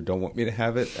people here don't want me to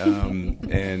have it,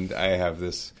 and I have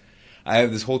this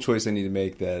whole choice I need to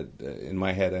make that in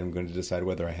my head I'm going to decide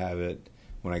whether I have it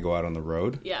when I go out on the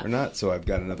road or not. So I've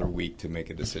got another week to make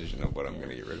a decision of what I'm going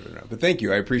to get rid of or not. But thank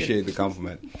you. I appreciate the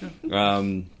compliment.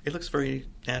 It looks very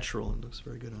natural and looks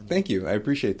very good on you. Thank you. I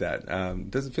appreciate that.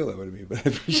 Doesn't feel that way to me, but I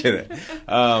appreciate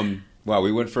it. Wow,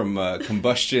 we went from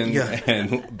combustion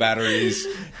and batteries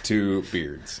to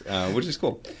beards, which is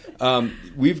cool.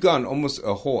 We've gone almost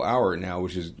a whole hour now,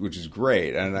 which is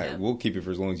great, and we'll keep it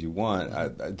for as long as you want.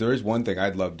 There is one thing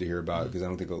I'd love to hear about, because I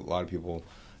don't think a lot of people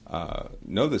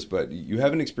know this, but you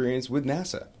have an experience with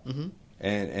NASA,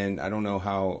 and I don't know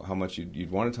how much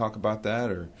you'd want to talk about that,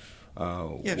 or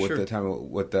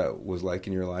what that was like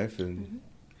in your life. And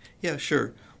Yeah,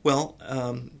 sure. Well,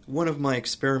 one of my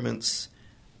experiments,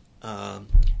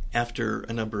 after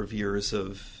a number of years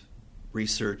of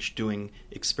research, doing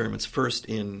experiments first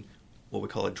in what we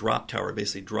call a drop tower,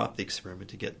 basically drop the experiment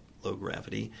to get low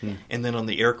gravity, and then on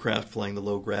the aircraft flying the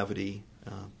low gravity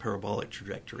parabolic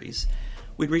trajectories,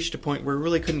 we'd reached a point where we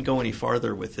really couldn't go any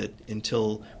farther with it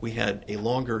until we had a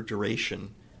longer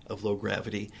duration of low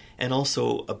gravity and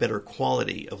also a better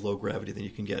quality of low gravity than you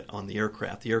can get on the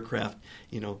aircraft. The aircraft,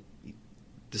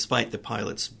 despite the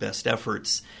pilot's best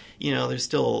efforts, there's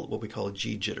still what we call a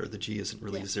G jitter. The G isn't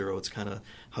really zero. It's kind of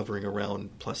hovering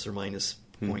around plus or minus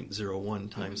 0.01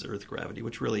 times Earth gravity,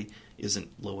 which really isn't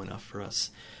low enough for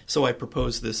us. So I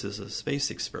proposed this as a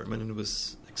space experiment, and it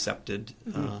was accepted.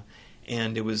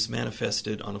 And it was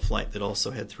manifested on a flight that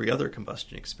also had 3 other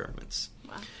combustion experiments.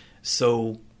 Wow.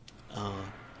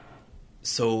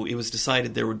 So it was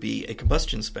decided there would be a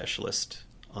combustion specialist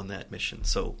on that mission.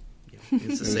 So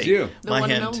needless to say, my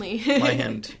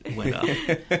hand went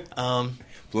up.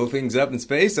 Blow things up in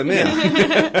space? I'm in.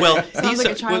 Well, sounds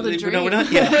like a childhood dream. We're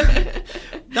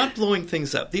not blowing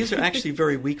things up. These are actually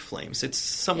very weak flames. It's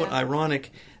somewhat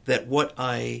ironic that what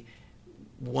I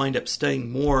wind up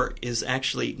studying more is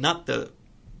actually not the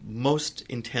most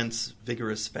intense,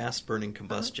 vigorous, fast-burning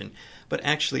combustion, but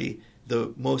actually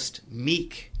the most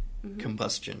meek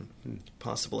combustion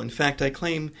possible. In fact, I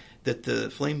claim that the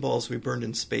flame balls we burned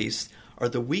in space are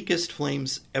the weakest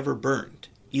flames ever burned,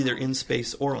 either in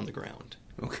space or on the ground.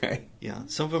 Okay. Yeah.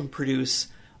 Some of them produce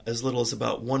as little as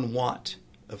about 1 watt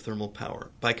of thermal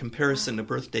power. By comparison, a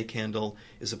birthday candle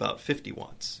is about 50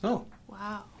 watts. Oh.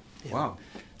 Wow. Yeah. Wow.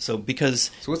 So what's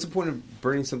the point of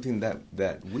burning something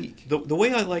that weak? The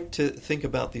way I like to think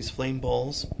about these flame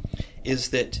balls is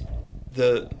that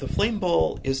the flame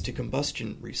ball is to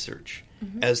combustion research,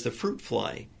 as the fruit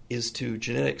fly is to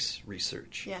genetics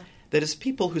research. Yeah. That is,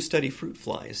 people who study fruit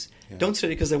flies don't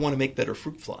study because they want to make better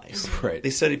fruit flies. Right. They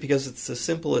study because it's the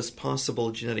simplest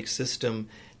possible genetic system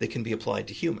that can be applied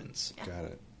to humans. Got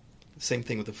it. Same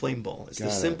thing with the flame ball. It's the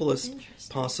simplest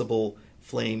possible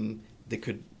flame that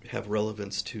could have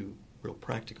relevance to real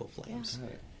practical flames. Yeah.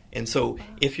 Right. And so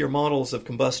if your models of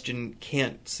combustion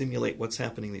can't simulate what's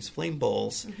happening in these flame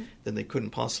balls, then they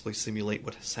couldn't possibly simulate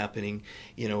what's happening,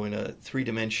 in a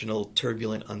 3-dimensional,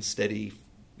 turbulent, unsteady,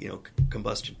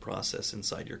 combustion process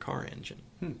inside your car engine.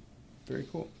 Very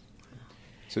cool.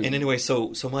 And anyway,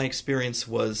 so my experience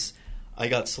was I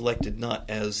got selected not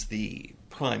as the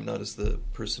prime, not as the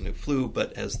person who flew,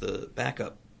 but as the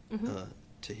backup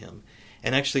to him.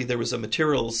 And actually there was a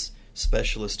materials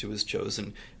specialist who was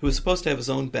chosen, who was supposed to have his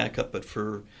own backup, but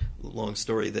for a long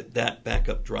story, that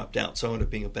backup dropped out. So I ended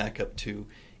up being a backup to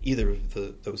either of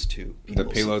those two people. The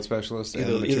payload specialist?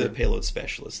 Either the payload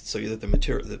specialist. So either the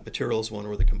materials one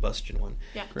or the combustion one.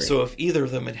 Yeah. Great. So if either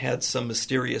of them had some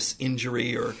mysterious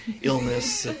injury or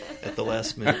illness at the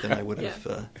last minute, then I would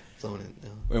have flown it.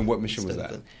 And what mission was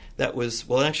that? That was,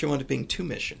 it actually wound up being 2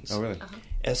 missions. Oh, really?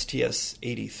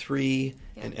 STS-83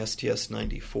 and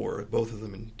STS-94, both of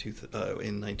them in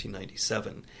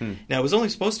 1997. Now, it was only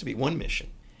supposed to be 1 mission,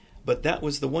 but that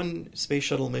was the one space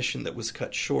shuttle mission that was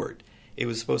cut short. It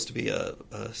was supposed to be a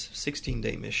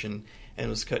 16-day mission, and it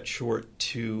was cut short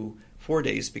to 4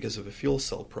 days because of a fuel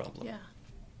cell problem. Yeah.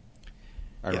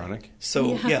 Ironic. Yeah.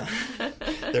 So,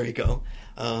 there you go.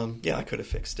 I could have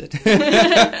fixed it. Should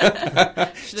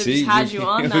have just had you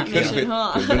on that mission,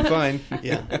 huh? Could have been fine.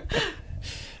 Yeah.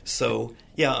 So,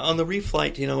 yeah, on the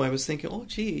reflight, I was thinking, oh,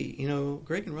 gee,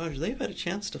 Greg and Roger, they've had a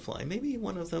chance to fly. Maybe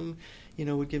one of them,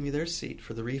 would give me their seat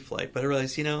for the reflight. But I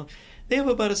realized, they have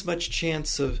about as much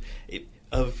chance of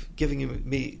giving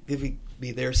me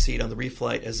their seat on the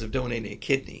reflight as of donating a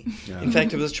kidney. Yeah. In fact,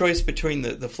 if it was a choice between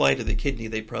the flight or the kidney,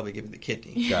 they'd probably give me the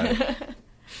kidney. Got it.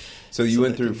 So you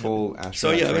went through full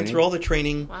astronaut training? I went through all the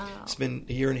training. Wow. It's been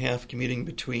a year and a half commuting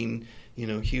between,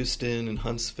 Houston and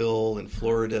Huntsville and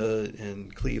Florida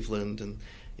and Cleveland and,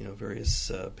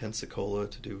 various Pensacola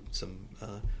to do some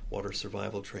water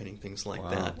survival training, things like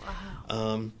that.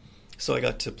 Wow. So I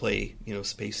got to play,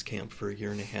 space camp for a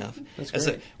year and a half. That's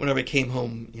great. Whenever I came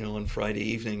home, on Friday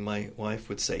evening, my wife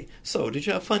would say, "So, did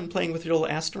you have fun playing with your little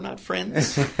astronaut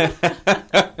friends?"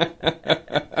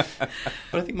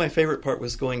 But I think my favorite part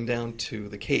was going down to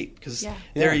the Cape, because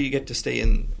there you get to stay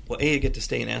in, you get to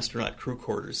stay in astronaut crew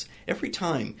quarters. Every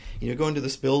time, you go into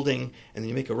this building, and then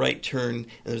you make a right turn, and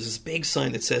there's this big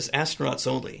sign that says, astronauts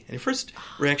only. And your first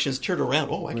reaction is turn around,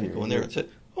 oh, I can go in there. And say,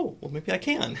 oh, well, maybe I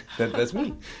can. That's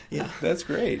me. Yeah. That's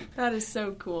great. That is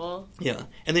so cool. Yeah.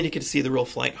 And then you get to see the real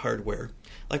flight hardware.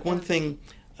 Like one thing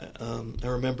I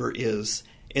remember is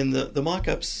in the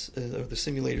mock-ups of the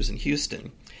simulators in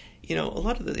Houston, a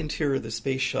lot of the interior of the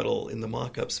space shuttle in the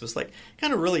mock-ups was like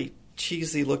kind of really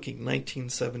cheesy-looking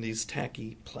 1970s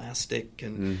tacky plastic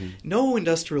and no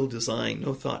industrial design,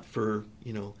 no thought for,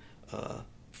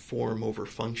 form over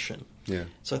function. Yeah.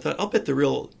 So I thought, I'll bet the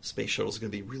real space shuttle is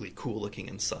going to be really cool looking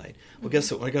inside. Well,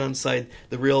 guess what? When I got inside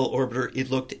the real orbiter,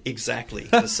 it looked exactly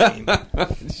the same.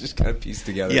 It's just kind of pieced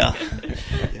together. Yeah.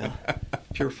 Yeah.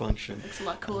 Pure function. It's a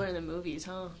lot cooler in the movies,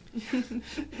 huh?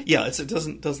 Yeah, it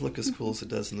doesn't look as cool as it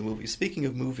does in the movies. Speaking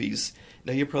of movies,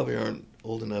 now you probably aren't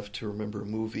old enough to remember a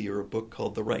movie or a book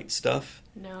called The Right Stuff.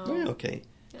 No. Yeah. Okay.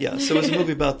 Yeah, so it was a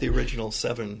movie about the original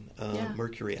 7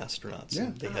 Mercury astronauts.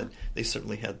 Yeah. And they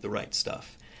certainly had the right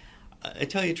stuff. I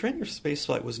tell you, training for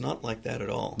spaceflight was not like that at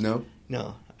all. No?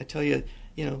 No. I tell you,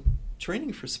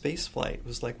 training for spaceflight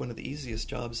was like one of the easiest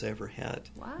jobs I ever had.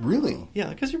 Wow. Really? Yeah,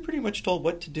 because you're pretty much told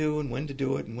what to do and when to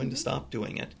do it and when to stop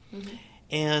doing it. Mm-hmm.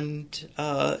 And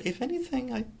if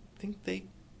anything, I think they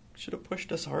should have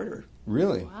pushed us harder.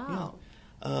 Really? Wow.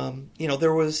 Yeah.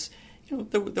 There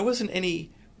wasn't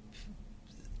any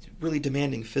really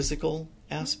demanding physical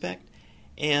aspect.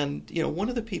 And, one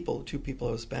of the two people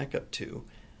I was back up to,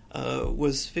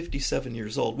 was 57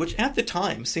 years old, which at the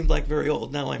time seemed like very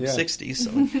old. Now I'm 60, so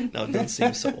now it doesn't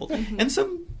seem so old. And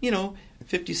some,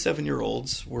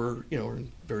 57-year-olds were,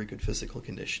 in very good physical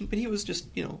condition, but he was just,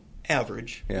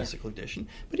 average physical condition.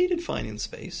 But he did fine in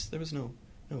space. There was no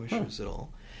issues at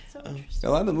all. So a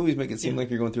lot of the movies make it seem like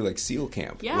you're going through like SEAL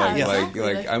camp. Yeah,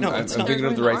 exactly. I'm thinking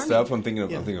of The Right Stuff. I'm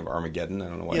thinking of Armageddon. I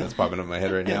don't know why that's popping up in my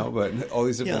head right now, but all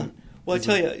these different. Yeah. Well, I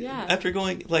tell you, after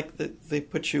going, they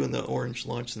put you in the orange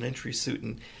launch and entry suit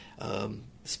and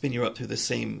spin you up through the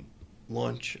same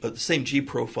launch, the same G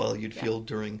profile you'd feel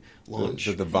during launch.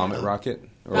 The vomit rocket?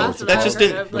 Or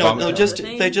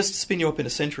they just spin you up in a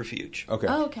centrifuge. Okay.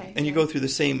 Oh, okay. And you go through the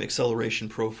same acceleration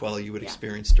profile you would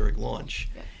experience during launch.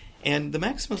 Yeah. And the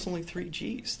maximum is only 3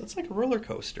 Gs. That's like a roller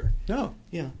coaster. No.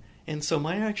 Yeah. And so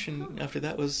my action after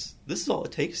that was, this is all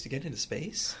it takes to get into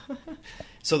space.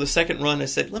 So the second run, I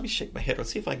said, let me shake my head. Let's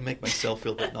see if I can make myself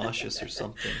feel a bit nauseous or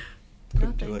something.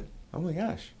 Couldn't do it. Oh, my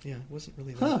gosh. Yeah, it wasn't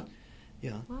really that.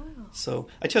 Yeah. Wow. So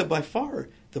I tell you, by far,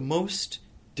 the most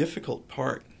difficult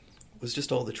part was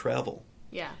just all the travel.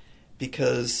 Yeah.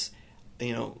 Because,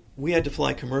 we had to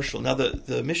fly commercial. Now,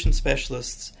 the mission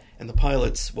specialists and the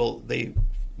pilots, the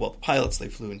pilots, they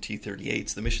flew in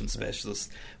T-38s. The mission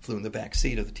specialists flew in the back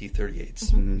seat of the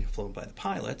T-38s, flown by the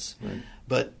pilots. Right.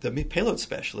 But the payload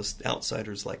specialists,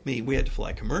 outsiders like me, we had to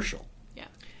fly commercial. Yeah.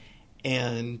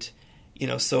 And,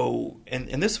 so,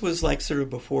 and this was like sort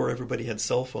of before everybody had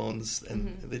cell phones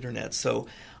and the internet. So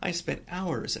I spent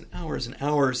hours and hours and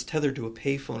hours tethered to a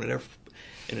payphone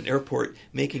in an airport,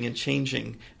 making and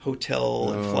changing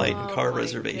hotel and flight and car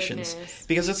reservations. Goodness.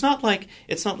 Because it's not like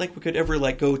we could ever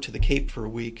go to the Cape for a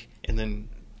week and then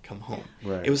come home.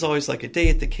 Right. It was always like a day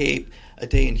at the Cape, a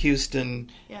day in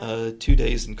Houston, 2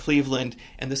 days in Cleveland,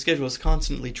 and the schedule was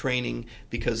constantly training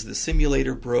because the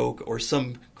simulator broke or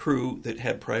some crew that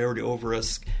had priority over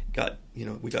us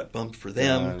we got bumped for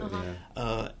them.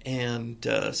 So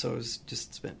it was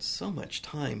just spent so much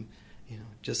time,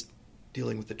 just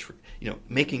dealing with the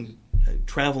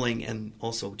traveling and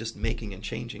also just making and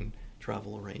changing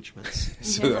travel arrangements.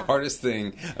 So the hardest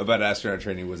thing about astronaut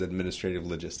training was administrative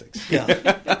logistics. Yeah,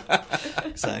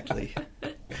 exactly.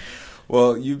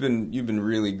 Well, you've been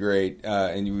really great,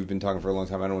 and we've been talking for a long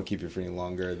time. I don't want to keep you for any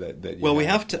longer. I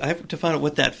have to find out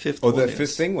what that fifth. one is.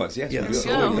 Fifth thing was yes. Yeah.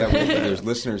 There's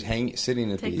listeners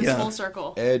sitting at Take the this full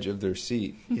circle. edge of their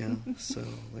seat. Yeah. So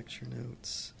lecture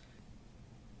notes.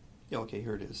 Yeah. Okay.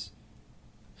 Here it is.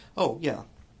 Oh yeah.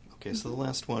 Okay. So the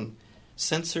last one,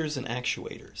 sensors and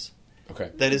actuators.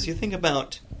 Okay. That is, you think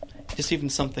about just even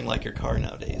something like your car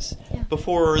nowadays. Yeah.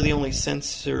 Before, the only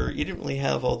sensor, you didn't really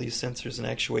have all these sensors and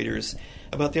actuators.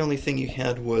 About the only thing you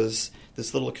had was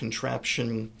this little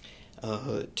contraption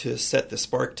to set the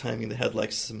spark timing that had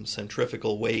like some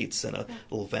centrifugal weights and a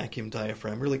little vacuum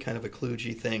diaphragm, really kind of a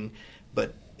kludgy thing,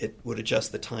 but it would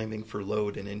adjust the timing for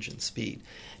load and engine speed.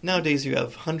 Nowadays, you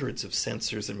have hundreds of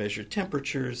sensors that measure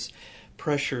temperatures,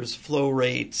 pressures, flow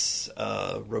rates,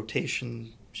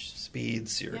 rotation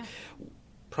speeds.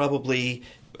 Probably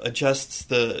adjust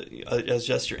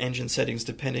your engine settings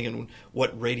depending on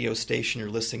what radio station you're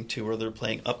listening to, or they're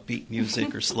playing upbeat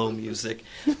music or slow music.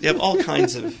 They have all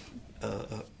kinds of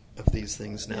these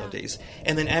things nowadays.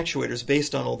 And then actuators,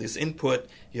 based on all this input,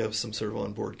 you have some sort of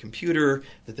onboard computer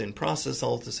that then processes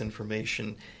all this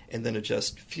information and then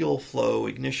adjust fuel flow,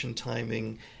 ignition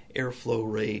timing, airflow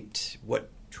rate, what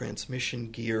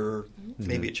transmission gear.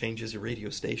 Maybe it changes your radio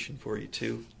station for you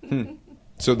too.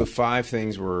 So the 5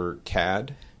 things were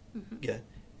CAD? Yeah.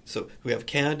 So we have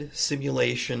CAD,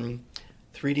 simulation,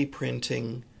 3D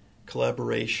printing,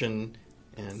 collaboration,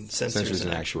 and sensors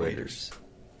and actuators.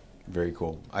 Very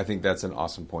cool. I think that's an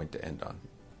awesome point to end on.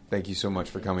 Thank you so much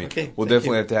for coming. Okay, we'll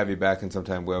definitely have to have you back, and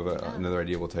sometime we'll have another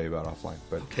idea we'll tell you about offline.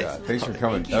 But thanks for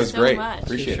coming. Thank you that was so great. much.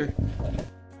 Appreciate it.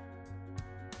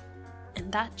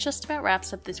 And that just about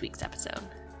wraps up this week's episode.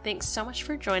 Thanks so much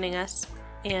for joining us.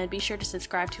 And be sure to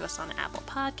subscribe to us on Apple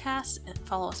Podcasts and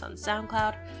follow us on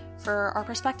SoundCloud. For our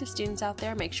prospective students out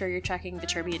there, make sure you're checking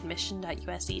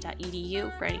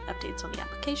viterbiadmission.usc.edu for any updates on the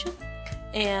application.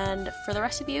 And for the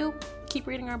rest of you, keep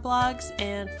reading our blogs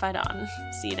and fight on.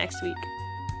 See you next week.